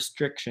lot of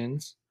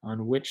restrictions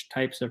on which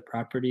types of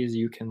properties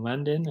you can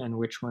lend in and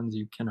which ones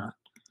you cannot.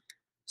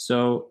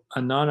 So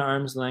a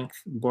non-arm's length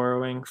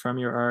borrowing from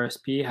your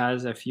RSP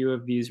has a few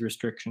of these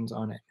restrictions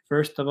on it.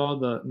 First of all,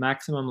 the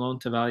maximum loan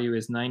to value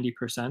is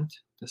 90%.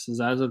 This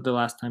is as of the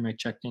last time I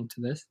checked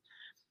into this.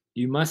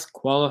 You must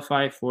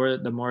qualify for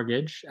the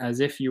mortgage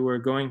as if you were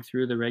going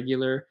through the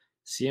regular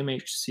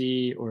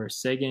CMHC or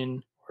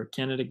SEGIN or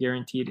Canada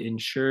Guaranteed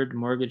insured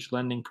mortgage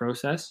lending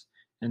process.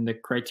 And the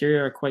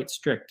criteria are quite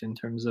strict in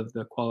terms of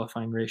the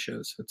qualifying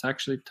ratios. So it's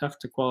actually tough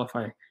to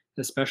qualify,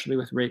 especially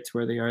with rates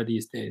where they are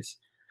these days.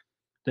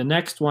 The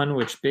next one,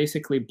 which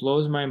basically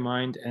blows my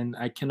mind, and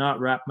I cannot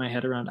wrap my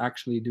head around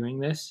actually doing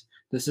this.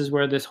 This is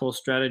where this whole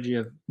strategy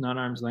of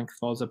non-arm's length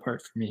falls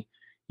apart for me.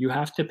 You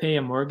have to pay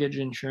a mortgage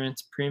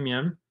insurance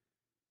premium,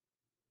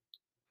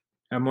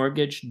 a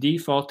mortgage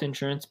default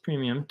insurance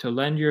premium to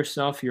lend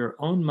yourself your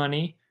own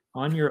money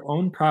on your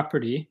own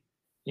property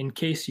in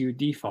case you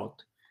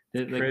default.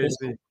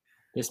 Crazy.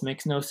 This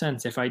makes no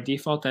sense. If I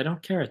default, I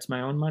don't care. It's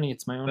my own money.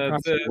 It's my own That's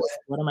property. it.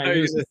 What am I Are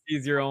you losing? gonna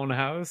seize your own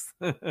house?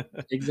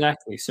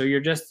 Exactly. So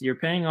you're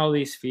paying all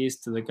these fees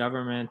to the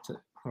government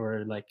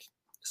or like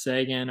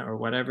Sagan or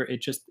whatever.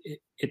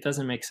 It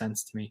doesn't make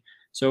sense to me.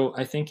 So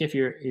I think if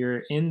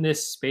you're in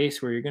this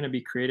space where you're going to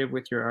be creative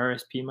with your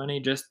RSP money,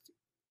 just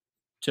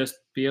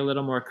be a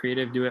little more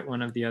creative. Do it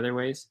one of the other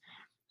ways.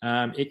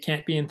 It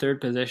can't be in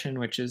third position,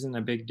 which isn't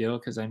a big deal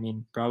because I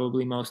mean,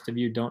 probably most of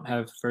you don't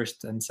have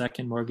first and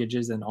second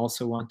mortgages and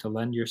also want to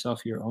lend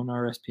yourself your own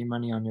RSP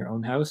money on your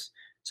own house.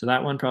 So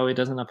that one probably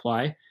doesn't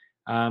apply.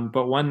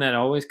 But one that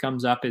always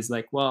comes up is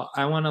like, well,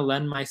 I want to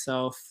lend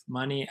myself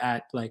money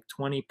at like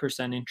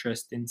 20%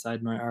 interest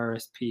inside my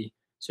RSP.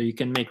 So you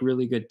can make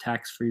really good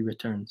tax-free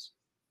returns.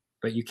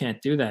 But you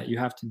can't do that. You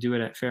have to do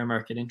it at fair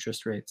market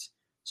interest rates.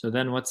 So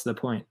then what's the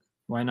point?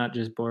 Why not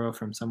just borrow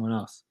from someone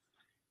else?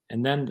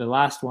 And then the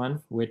last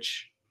one,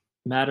 which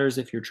matters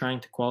if you're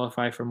trying to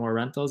qualify for more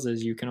rentals,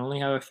 is you can only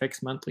have a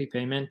fixed monthly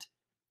payment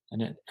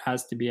and it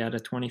has to be at a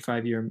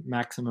 25-year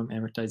maximum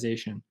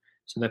amortization.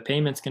 So the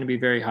payment's going to be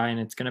very high and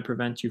it's going to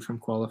prevent you from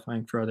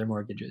qualifying for other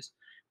mortgages.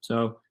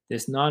 So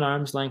this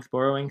non-arm's length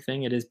borrowing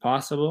thing, it is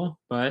possible,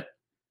 but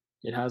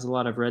it has a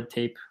lot of red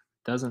tape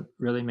doesn't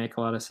really make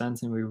a lot of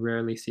sense, and we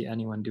rarely see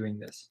anyone doing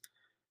this.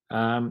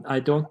 I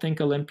don't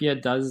think Olympia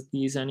does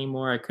these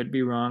anymore. I could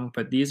be wrong,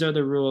 but these are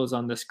the rules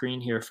on the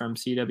screen here from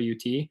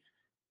CWT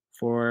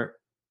for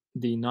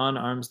the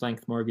non-arm's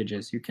length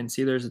mortgages. You can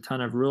see there's a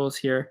ton of rules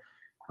here.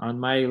 On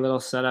my little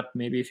setup,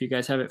 maybe if you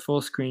guys have it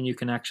full screen, you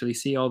can actually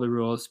see all the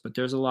rules, but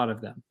there's a lot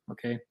of them,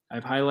 okay?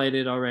 I've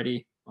highlighted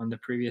already on the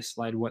previous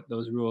slide what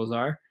those rules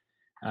are.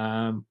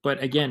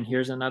 But again,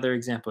 here's another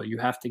example. You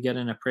have to get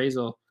an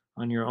appraisal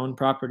on your own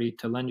property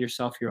to lend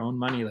yourself your own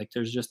money. Like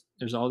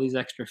there's all these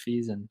extra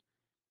fees and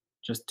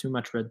just too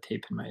much red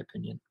tape, in my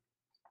opinion.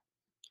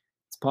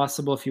 It's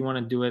possible if you want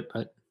to do it,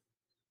 but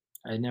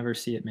I never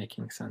see it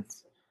making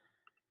sense.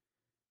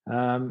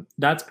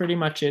 That's pretty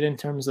much it in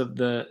terms of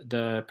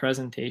the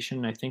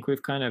presentation. I think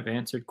we've kind of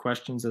answered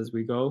questions as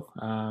we go.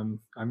 I'm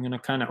going to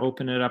kind of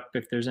open it up.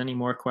 If there's any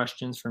more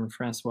questions from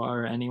Francois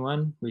or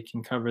anyone, we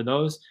can cover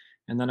those.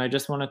 And then I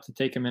just wanted to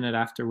take a minute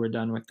after we're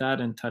done with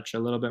that and touch a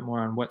little bit more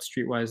on what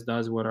Streetwise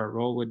does, what our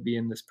role would be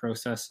in this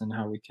process, and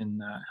how we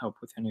can help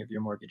with any of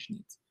your mortgage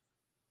needs.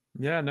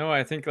 Yeah, no,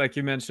 I think like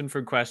you mentioned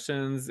for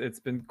questions, it's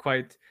been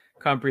quite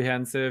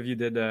comprehensive. You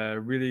did a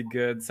really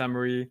good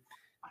summary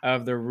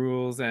of the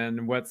rules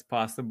and what's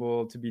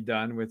possible to be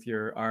done with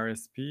your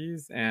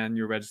RSPs and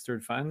your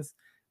registered funds.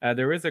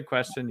 There is a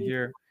question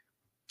here.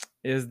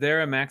 Is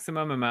there a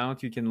maximum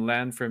amount you can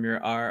lend from your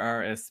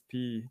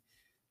RRSP?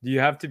 Do you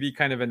have to be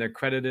kind of an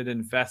accredited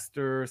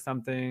investor or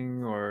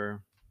something,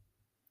 or?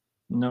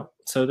 No.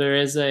 So there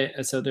is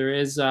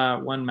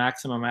one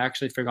maximum. I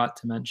actually forgot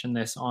to mention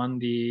this on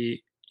the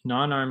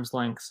non-arm's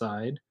length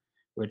side,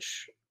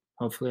 which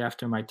hopefully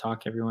after my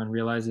talk everyone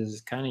realizes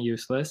is kind of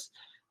useless.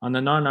 On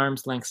the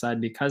non-arm's length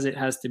side, because it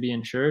has to be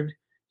insured,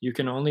 you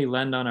can only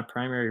lend on a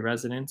primary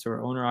residence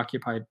or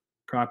owner-occupied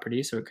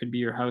property. So it could be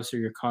your house or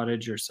your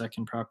cottage or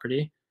second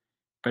property,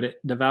 but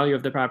the value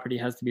of the property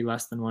has to be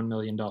less than $1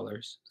 million.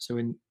 So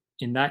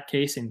in that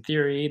case, in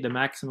theory, the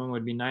maximum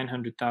would be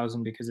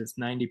 900,000 because it's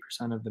 90%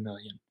 of the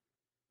million.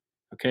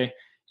 Okay.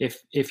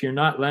 If you're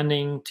not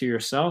lending to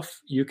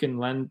yourself, you can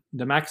lend.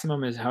 The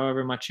maximum is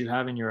however much you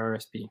have in your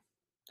RSP.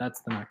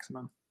 That's the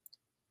maximum.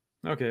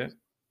 Okay.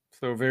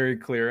 So very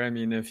clear. I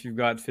mean, if you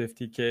got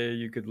 50K,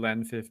 you could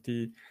lend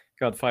 50.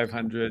 Got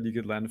 500, you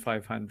could lend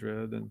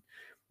 500, and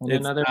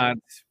it's not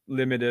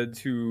limited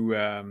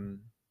to,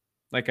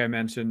 like I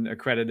mentioned,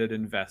 accredited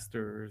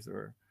investors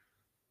or.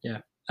 Yeah.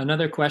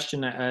 Another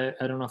question, I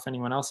don't know if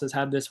anyone else has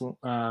had this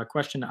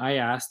question I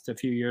asked a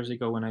few years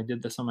ago when I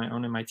did this on my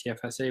own in my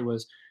TFSA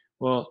was,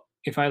 well,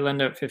 if I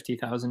lend out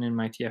 50,000 in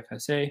my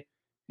TFSA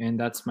and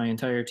that's my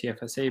entire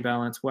TFSA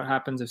balance, what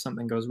happens if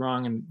something goes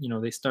wrong and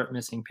they start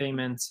missing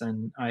payments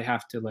and I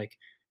have to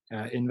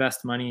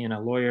invest money in a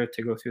lawyer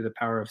to go through the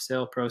power of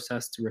sale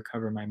process to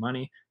recover my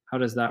money? How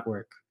does that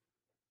work?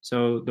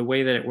 So the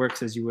way that it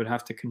works is you would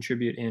have to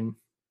contribute in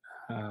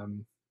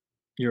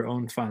your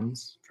own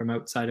funds from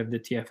outside of the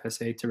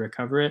TFSA to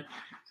recover it.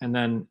 And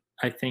then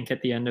I think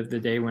at the end of the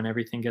day, when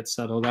everything gets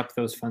settled up,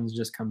 those funds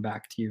just come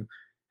back to you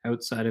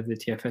outside of the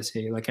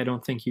TFSA. Like I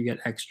don't think you get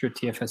extra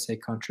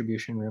TFSA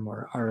contribution room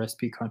or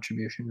RSP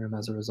contribution room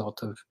as a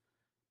result of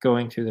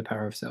going through the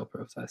power of sale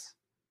process.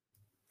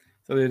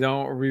 So they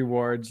don't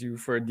reward you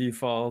for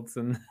defaults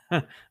and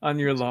on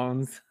your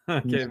loans.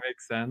 Okay,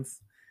 makes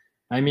sense.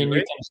 I mean, you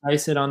can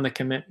price it on the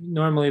commit.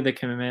 Normally, the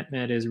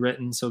commitment is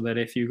written so that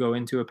if you go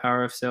into a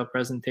power of sale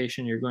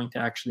presentation, you're going to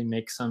actually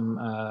make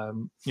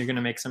some. You're going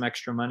to make some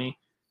extra money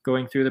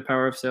going through the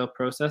power of sale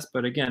process.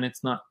 But again,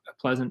 it's not a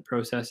pleasant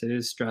process. It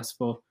is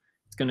stressful.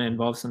 It's going to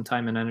involve some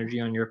time and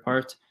energy on your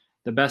part.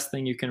 The best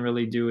thing you can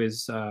really do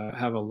is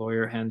have a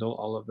lawyer handle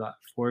all of that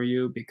for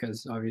you,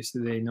 because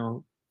obviously they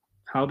know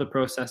how the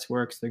process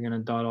works. They're going to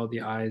dot all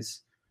the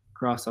I's,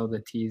 cross all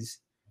the T's,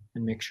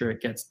 and make sure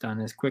it gets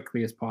done as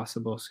quickly as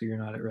possible so you're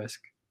not at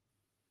risk.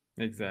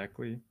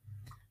 Exactly.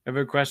 I have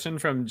a question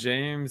from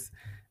James.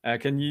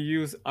 Can you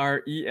use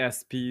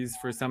RESPs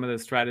for some of the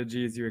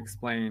strategies you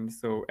explained?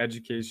 So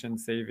education,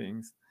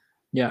 savings.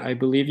 Yeah, I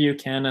believe you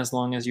can, as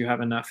long as you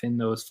have enough in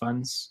those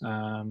funds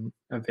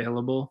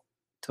available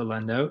to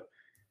lend out.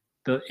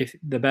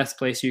 The best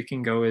place you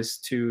can go is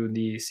to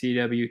the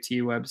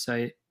CWT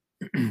website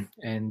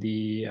and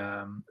the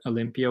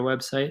Olympia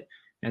website.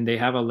 And they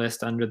have a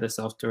list under the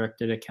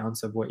self-directed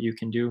accounts of what you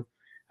can do.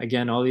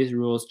 Again, all these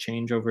rules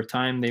change over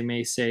time. They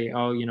may say,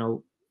 oh,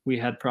 we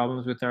had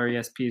problems with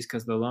RESPs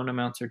because the loan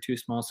amounts are too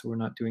small, so we're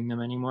not doing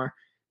them anymore.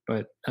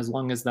 But as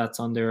long as that's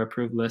on their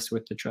approved list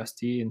with the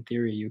trustee, in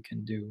theory, you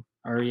can do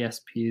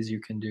RESPs, you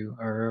can do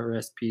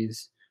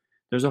RRSPs.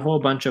 There's a whole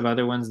bunch of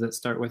other ones that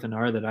start with an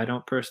R that I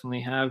don't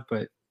personally have,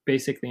 but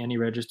basically any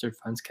registered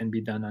funds can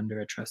be done under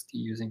a trustee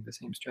using the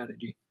same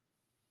strategy.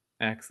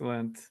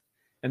 Excellent.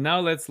 And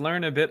now let's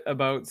learn a bit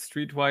about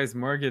Streetwise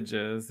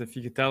Mortgages. If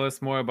you could tell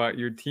us more about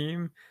your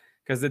team,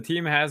 because the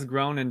team has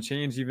grown and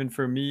changed. Even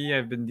for me,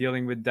 I've been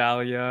dealing with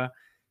Dahlia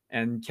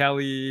and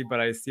Kelly, but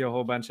I see a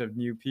whole bunch of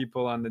new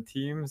people on the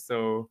team.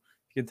 So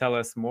if you could tell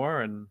us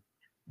more. And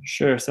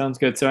Sure, sounds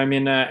good. So, I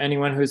mean,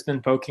 anyone who's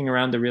been poking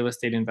around the real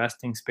estate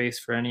investing space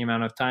for any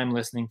amount of time,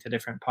 listening to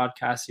different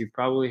podcasts, you've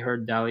probably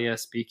heard Dahlia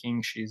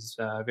speaking. She's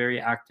very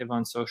active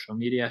on social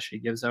media. She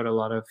gives out a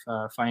lot of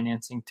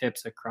financing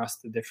tips across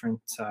the different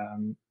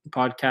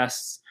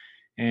podcasts.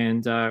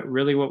 And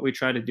really, what we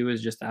try to do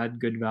is just add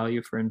good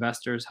value for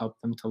investors, help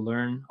them to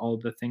learn all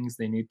the things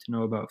they need to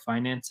know about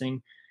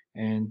financing.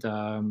 And,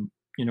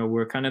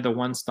 we're kind of the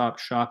one stop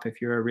shop.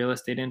 If you're a real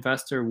estate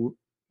investor,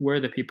 we're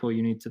the people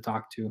you need to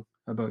talk to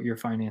about your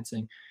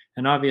financing.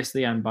 And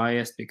obviously, I'm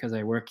biased because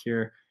I work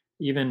here.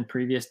 Even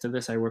previous to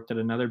this, I worked at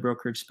another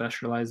brokerage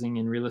specializing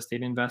in real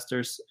estate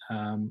investors.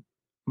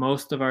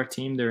 Most of our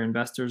team, they're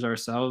investors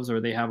ourselves,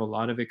 or they have a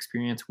lot of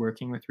experience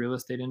working with real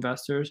estate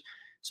investors.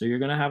 So you're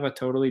going to have a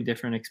totally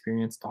different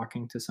experience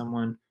talking to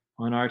someone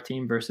on our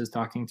team versus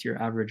talking to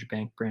your average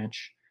bank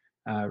branch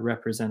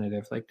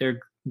representative. Like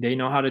they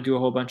know how to do a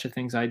whole bunch of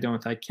things I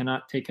don't. I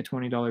cannot take a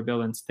 $20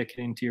 bill and stick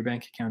it into your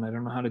bank account. I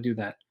don't know how to do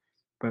that.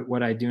 But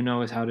what I do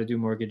know is how to do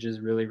mortgages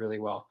really, really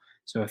well.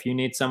 So if you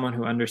need someone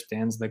who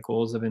understands the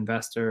goals of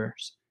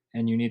investors,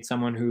 and you need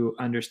someone who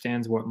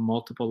understands what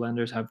multiple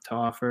lenders have to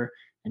offer,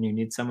 and you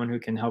need someone who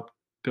can help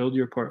build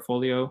your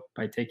portfolio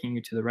by taking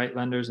you to the right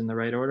lenders in the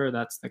right order,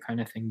 that's the kind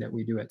of thing that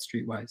we do at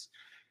Streetwise.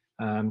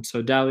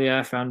 So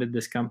Dahlia founded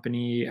this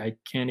company. I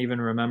can't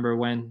even remember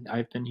when.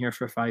 I've been here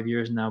for 5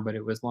 years now, but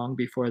it was long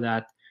before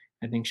that.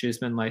 I think she's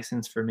been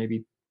licensed for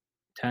maybe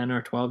 10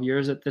 or 12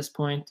 years at this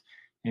point,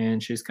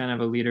 and she's kind of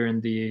a leader in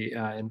the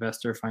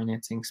investor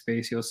financing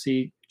space. You'll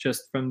see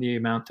just from the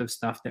amount of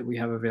stuff that we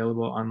have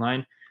available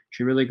online,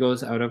 she really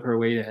goes out of her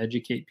way to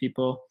educate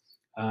people.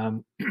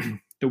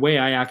 The way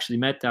I actually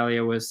met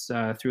Dahlia was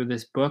through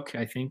this book.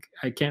 I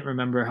can't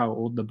remember how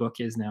old the book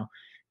is now,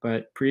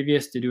 but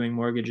previous to doing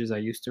mortgages, I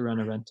used to run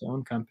a rent to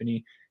own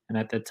company. And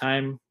at the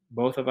time,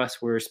 both of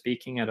us were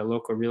speaking at a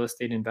local real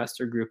estate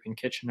investor group in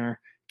Kitchener.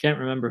 Can't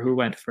remember who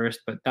went first,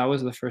 but that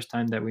was the first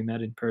time that we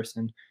met in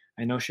person.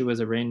 I know she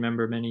was a RAIN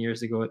member many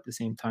years ago at the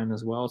same time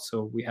as well.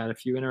 So we had a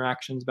few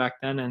interactions back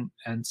then,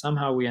 and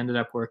somehow we ended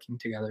up working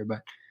together.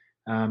 But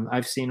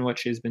I've seen what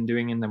she's been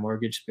doing in the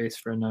mortgage space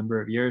for a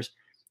number of years.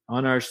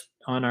 On our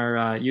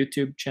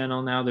YouTube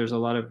channel now, there's a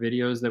lot of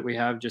videos that we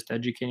have just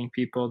educating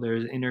people.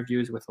 There's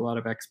interviews with a lot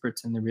of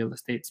experts in the real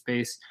estate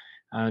space,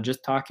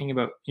 just talking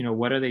about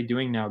what are they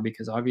doing now,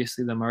 because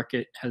obviously the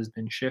market has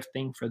been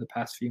shifting for the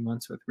past few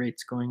months with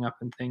rates going up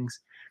and things.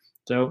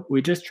 So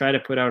we just try to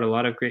put out a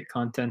lot of great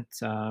content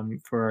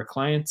for our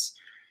clients.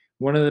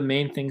 One of the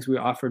main things we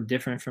offer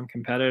different from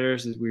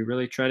competitors is we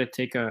really try to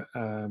take a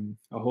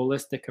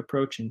holistic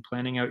approach in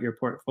planning out your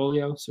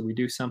portfolio. So we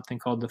do something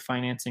called the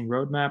financing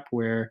roadmap,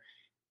 where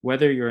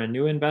whether you're a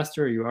new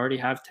investor or you already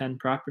have 10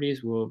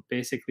 properties, we'll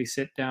basically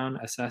sit down,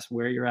 assess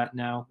where you're at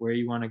now, where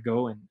you want to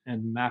go,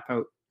 and map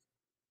out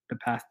the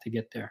path to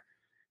get there.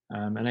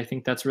 And I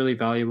think that's really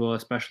valuable,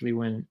 especially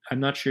when I'm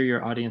not sure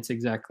your audience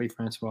exactly,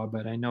 Francois,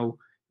 but I know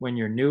when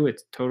you're new,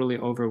 it's totally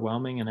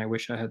overwhelming. And I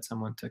wish I had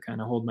someone to kind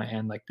of hold my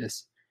hand like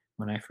this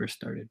when I first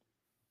started.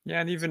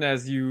 Yeah, and even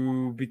as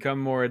you become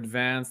more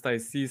advanced, I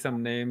see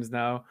some names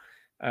now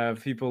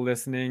of people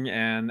listening.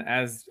 And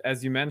as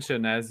you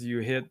mentioned, as you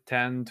hit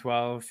 10,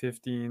 12,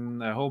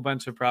 15, a whole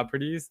bunch of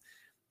properties,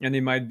 and they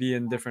might be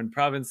in different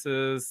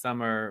provinces.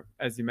 Some are,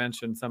 as you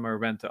mentioned, some are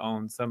rent to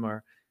own, some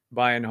are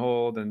buy and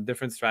hold, and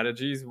different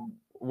strategies.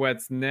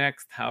 What's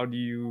next? How do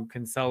you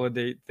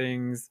consolidate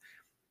things?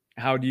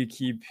 How do you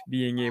keep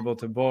being able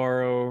to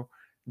borrow?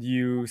 Do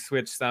you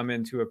switch some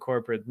into a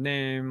corporate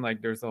name?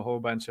 Like there's a whole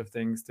bunch of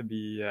things to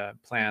be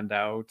planned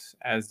out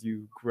as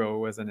you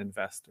grow as an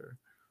investor.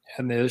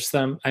 And there's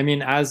some, I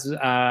mean, as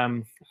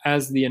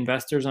the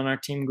investors on our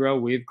team grow,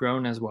 we've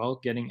grown as well,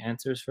 getting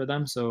answers for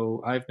them.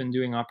 So I've been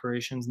doing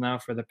operations now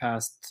for the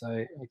past,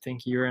 I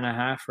think, year and a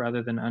half,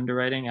 rather than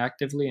underwriting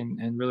actively.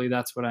 And really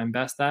that's what I'm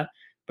best at.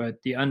 But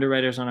the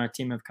underwriters on our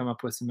team have come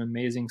up with some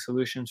amazing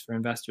solutions for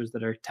investors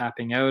that are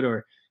tapping out,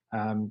 or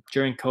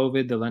during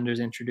COVID, the lenders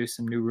introduced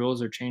some new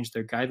rules or changed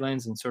their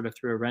guidelines and sort of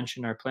threw a wrench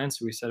in our plans.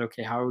 So we said,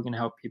 okay, how are we going to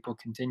help people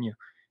continue?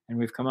 And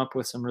we've come up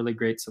with some really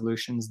great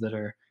solutions that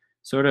are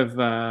sort of,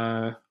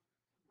 I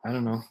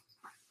don't know,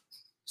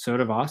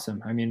 sort of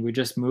awesome. I mean, we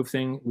just move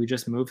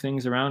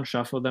things around,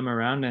 shuffle them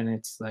around, and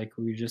it's like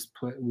we just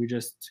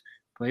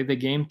play the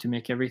game to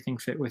make everything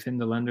fit within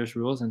the lender's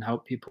rules and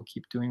help people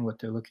keep doing what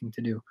they're looking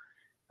to do.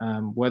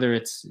 Whether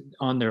it's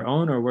on their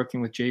own or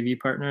working with JV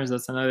partners,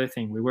 that's another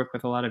thing. We work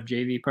with a lot of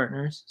JV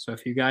partners. So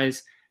if you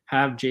guys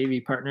have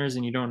JV partners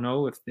and you don't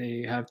know if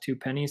they have two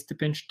pennies to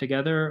pinch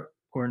together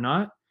or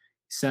not,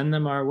 send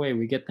them our way.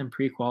 We get them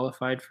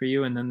pre-qualified for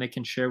you, and then they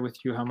can share with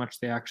you how much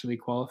they actually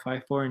qualify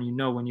for.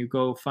 And when you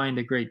go find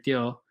a great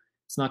deal,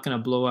 it's not going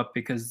to blow up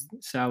because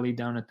Sally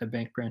down at the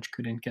bank branch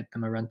couldn't get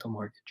them a rental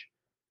mortgage.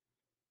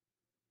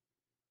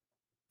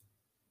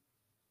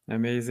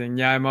 Amazing.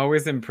 Yeah, I'm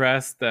always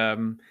impressed.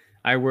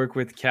 I work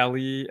with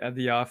Kelly at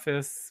the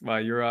office,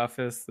 your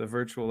office, the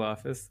virtual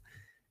office.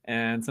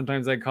 And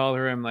sometimes I call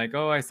her, I'm like,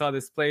 oh, I saw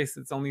this place.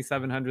 It's only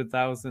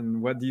 700,000.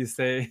 What do you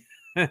say?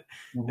 And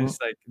she's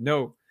like,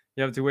 no,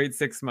 you have to wait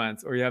 6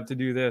 months, or you have to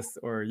do this,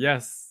 or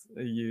yes,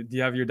 do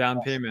you have your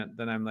down payment?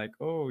 Then I'm like,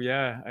 oh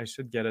yeah, I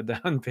should get a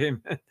down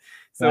payment. Yeah,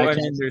 So I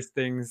mean, there's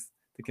things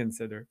to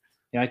consider.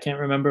 I can't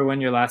remember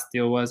when your last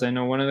deal was. I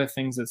know one of the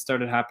things that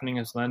started happening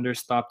is lenders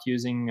stopped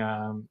using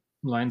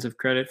lines of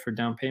credit for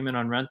down payment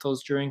on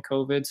rentals during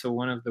COVID. So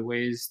one of the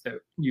ways that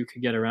you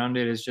could get around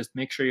it is just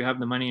make sure you have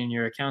the money in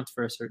your account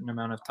for a certain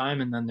amount of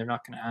time, and then they're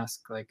not going to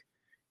ask like,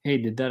 "Hey,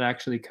 did that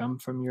actually come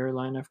from your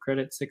line of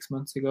credit 6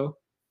 months ago?"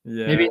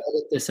 Maybe Yeah.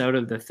 edit this out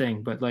of the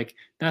thing, but like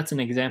that's an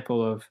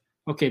example of,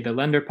 okay, the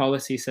lender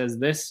policy says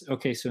this.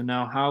 Okay, so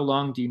now how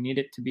long do you need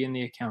it to be in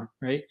the account,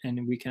 right?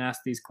 And we can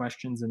ask these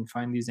questions and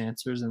find these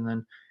answers, and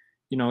then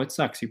it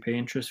sucks. You pay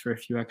interest for a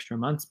few extra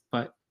months,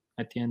 but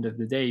at the end of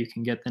the day, you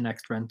can get the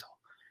next rental.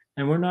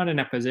 And we're not in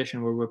a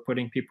position where we're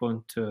putting people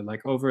into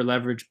like over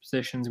leveraged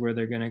positions where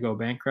they're going to go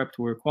bankrupt.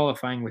 We're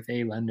qualifying with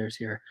A lenders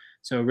here.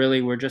 So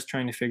really, we're just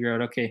trying to figure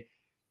out, okay,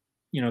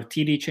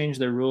 TD changed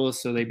their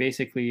rules. So they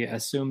basically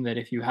assume that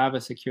if you have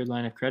a secured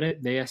line of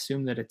credit, they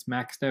assume that it's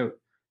maxed out.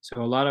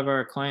 So a lot of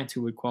our clients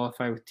who would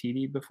qualify with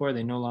TD before,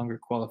 they no longer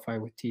qualify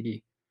with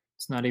TD.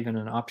 It's not even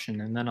an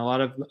option. And then a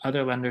lot of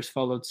other lenders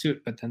followed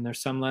suit, but then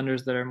there's some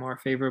lenders that are more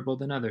favorable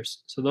than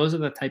others. So those are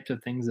the types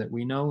of things that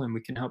we know, and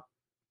we can help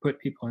put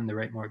people in the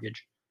right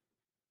mortgage.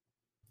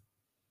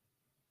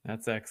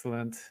 That's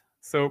excellent.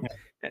 So,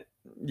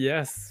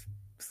 yes.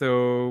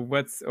 So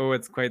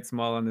it's quite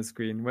small on the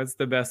screen. What's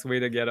the best way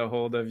to get a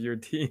hold of your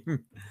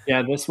team?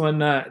 Yeah, this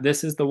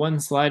is the one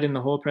slide in the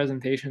whole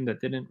presentation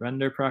that didn't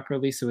render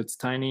properly, so it's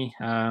tiny.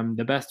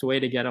 The best way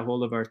to get a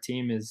hold of our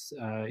team is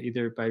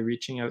either by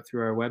reaching out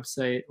through our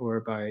website or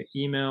by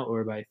email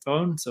or by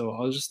phone. So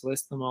I'll just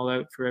list them all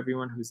out for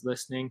everyone who's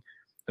listening.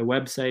 The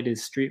website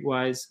is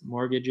Streetwise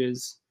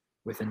Mortgages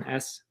with an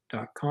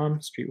S.com,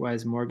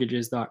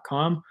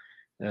 streetwisemortgages.com.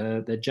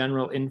 The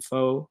general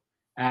info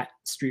at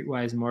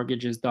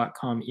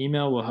streetwisemortgages.com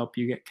email will help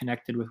you get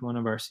connected with one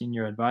of our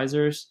senior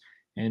advisors.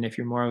 And if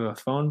you're more of a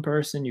phone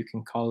person, you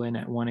can call in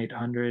at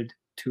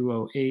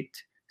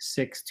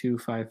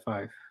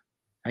 1-800-208-6255.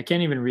 I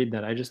can't even read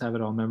that. I just have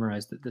it all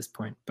memorized at this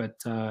point.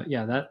 But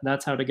yeah,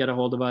 that's how to get a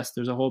hold of us.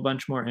 There's a whole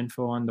bunch more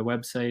info on the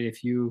website.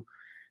 If you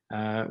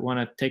want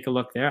to take a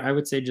look there, I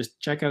would say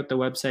just check out the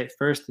website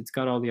first. It's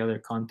got all the other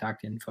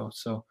contact info.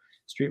 So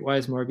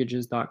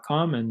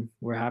streetwisemortgages.com, and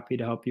we're happy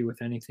to help you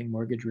with anything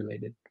mortgage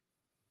related.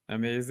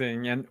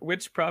 Amazing. And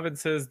which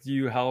provinces do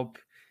you help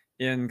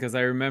in? Because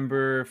I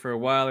remember for a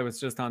while it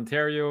was just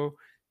Ontario,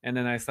 and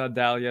then I saw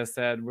Dahlia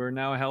said we're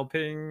now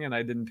helping, and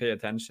I didn't pay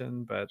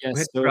attention. But Yes,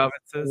 which so,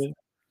 provinces?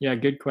 Yeah,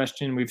 good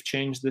question. We've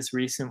changed this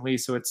recently.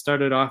 So it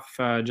started off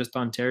just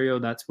Ontario.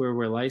 That's where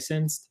we're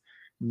licensed.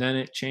 Then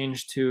it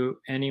changed to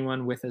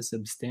anyone with a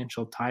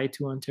substantial tie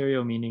to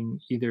Ontario, meaning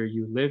either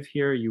you live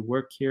here, you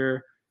work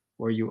here,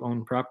 or you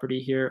own property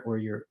here, or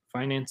you're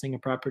financing a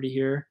property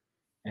here.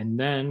 And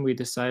then we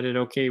decided,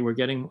 okay, we're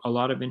getting a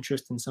lot of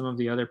interest in some of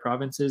the other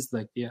provinces.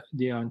 Like the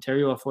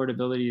Ontario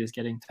affordability is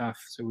getting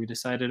tough. So we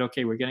decided,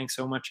 okay, we're getting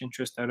so much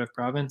interest out of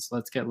province.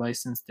 Let's get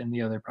licensed in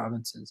the other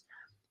provinces.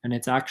 And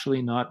it's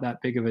actually not that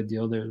big of a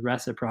deal. There's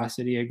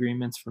reciprocity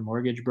agreements for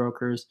mortgage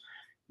brokers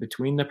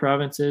between the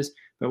provinces.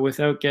 But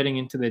without getting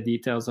into the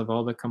details of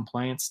all the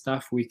compliance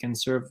stuff, we can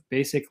serve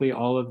basically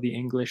all of the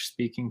English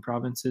speaking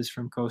provinces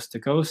from coast to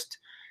coast.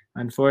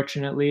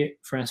 Unfortunately,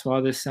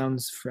 Francois, this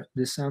sounds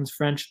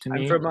French to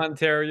me. I'm from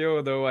Ontario,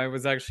 though I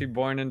was actually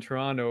born in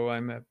Toronto.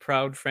 I'm a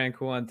proud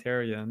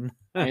Franco-Ontarian.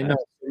 I know.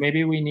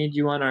 Maybe we need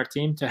you on our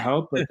team to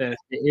help, but the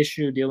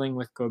issue dealing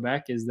with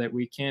Quebec is that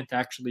we can't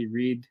actually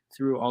read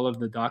through all of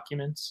the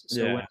documents.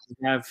 So when we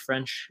have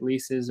French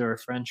leases or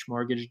French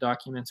mortgage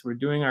documents, we're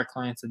doing our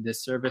clients a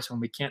disservice when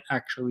we can't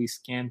actually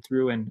scan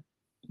through and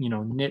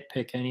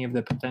nitpick any of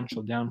the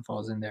potential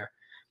downfalls in there.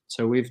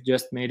 So we've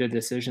just made a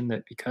decision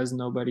that because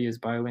nobody is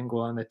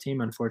bilingual on the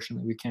team,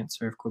 unfortunately, we can't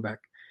serve Quebec.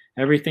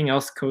 Everything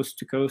else, coast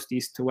to coast,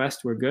 east to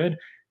west, we're good.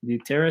 The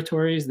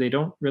territories, they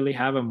don't really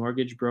have a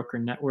mortgage broker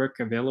network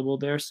available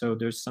there. So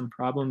there's some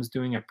problems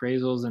doing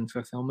appraisals and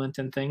fulfillment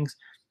and things.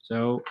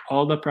 So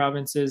all the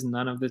provinces,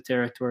 none of the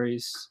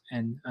territories,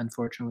 and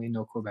unfortunately,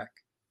 no Quebec.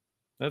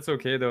 That's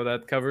okay, though.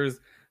 That covers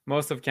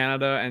most of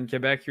Canada. And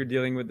Quebec, you're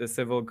dealing with the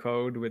civil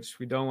code, which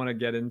we don't want to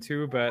get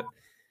into, but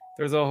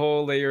there's a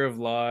whole layer of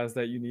laws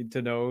that you need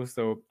to know.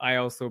 So I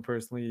also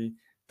personally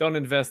don't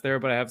invest there,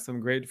 but I have some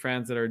great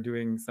friends that are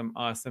doing some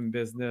awesome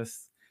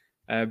business.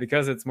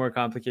 Because it's more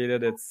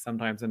complicated, it's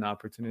sometimes an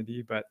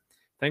opportunity. But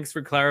thanks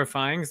for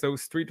clarifying. So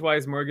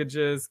Streetwise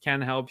Mortgages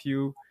can help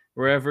you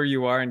wherever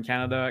you are in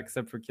Canada,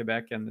 except for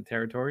Quebec and the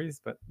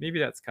territories. But maybe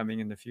that's coming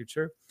in the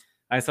future.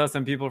 I saw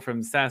some people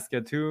from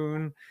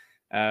Saskatoon,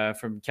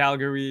 from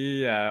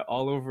Calgary,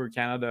 all over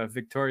Canada,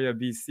 Victoria,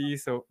 BC.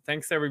 So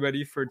thanks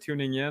everybody for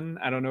tuning in.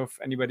 I don't know if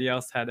anybody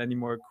else had any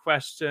more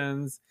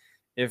questions.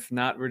 If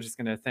not, we're just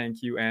going to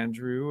thank you,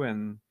 Andrew,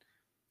 and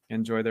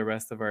enjoy the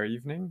rest of our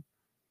evening.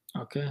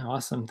 Okay,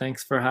 awesome.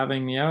 Thanks for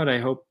having me out. I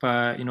hope,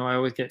 I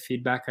always get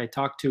feedback. I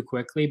talk too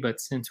quickly,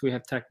 but since we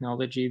have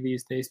technology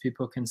these days,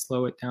 people can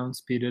slow it down,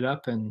 speed it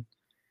up, and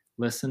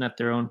listen at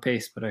their own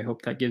pace. But I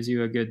hope that gives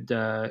you a good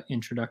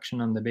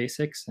introduction on the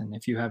basics. And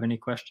if you have any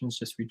questions,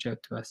 just reach out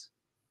to us.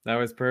 That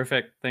was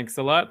perfect. Thanks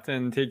a lot,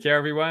 and take care,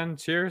 everyone.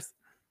 Cheers.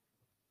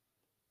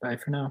 Bye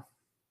for now.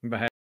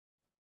 Bye.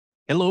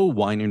 Hello,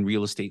 Wine and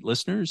Real Estate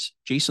listeners.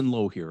 Jason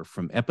Lowe here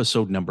from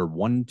episode number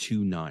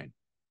 129.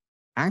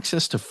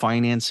 Access to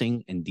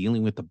financing and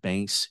dealing with the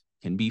banks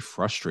can be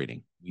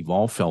frustrating. We've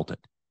all felt it.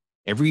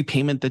 Every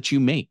payment that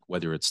you make,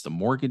 whether it's the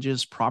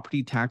mortgages,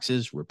 property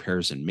taxes,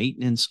 repairs and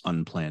maintenance,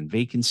 unplanned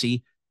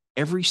vacancy,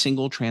 every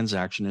single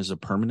transaction is a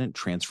permanent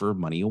transfer of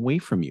money away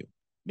from you,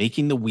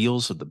 making the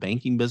wheels of the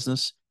banking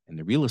business and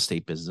the real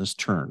estate business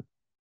turn.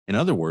 In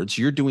other words,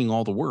 you're doing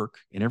all the work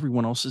and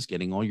everyone else is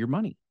getting all your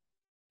money.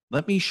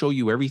 Let me show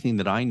you everything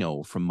that I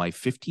know from my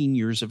 15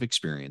 years of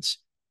experience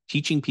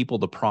teaching people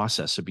the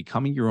process of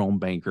becoming your own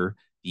banker,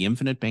 the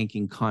infinite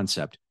banking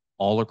concept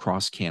all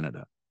across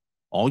Canada.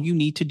 All you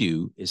need to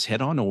do is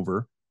head on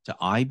over to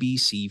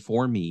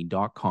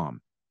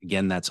ibc4me.com.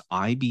 Again, that's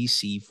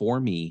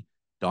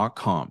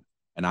ibc4me.com,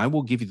 and I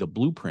will give you the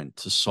blueprint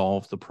to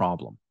solve the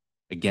problem.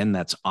 Again,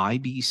 that's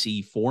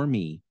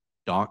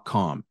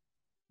ibc4me.com.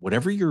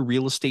 Whatever your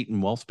real estate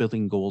and wealth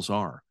building goals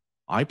are,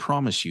 I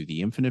promise you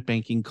the infinite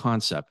banking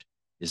concept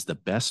is the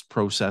best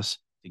process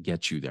to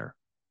get you there.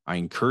 I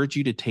encourage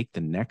you to take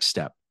the next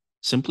step.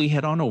 Simply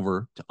head on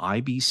over to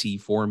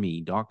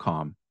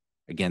ibc4me.com.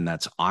 Again,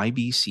 that's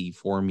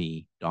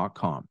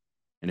ibc4me.com.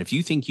 And if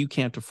you think you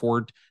can't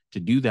afford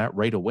to do that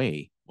right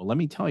away, well, let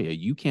me tell you,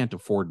 you can't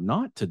afford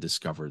not to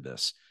discover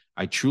this.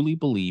 I truly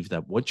believe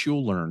that what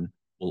you'll learn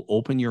will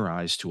open your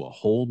eyes to a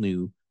whole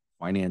new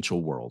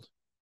financial world.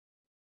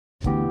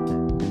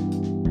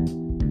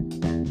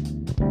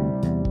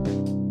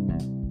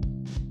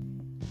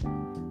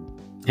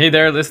 Hey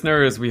there,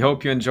 listeners. We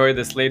hope you enjoyed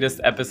this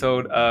latest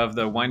episode of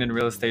the Wine and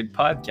Real Estate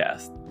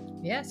podcast.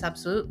 Yes,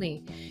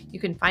 absolutely. You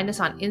can find us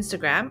on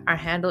Instagram. Our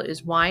handle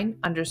is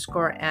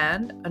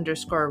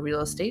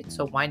wine_and_real estate.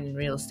 So wine and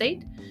real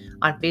estate.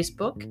 On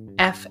Facebook,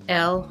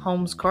 FL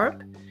Homes Corp.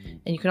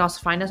 And you can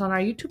also find us on our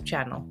YouTube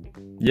channel.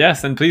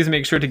 Yes, and please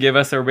make sure to give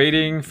us a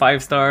rating,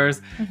 5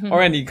 stars,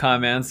 or any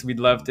comments.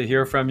 We'd love to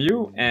hear from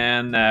you.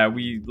 And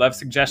we love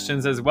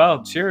suggestions as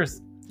well.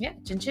 Cheers. Yeah,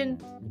 chin chin.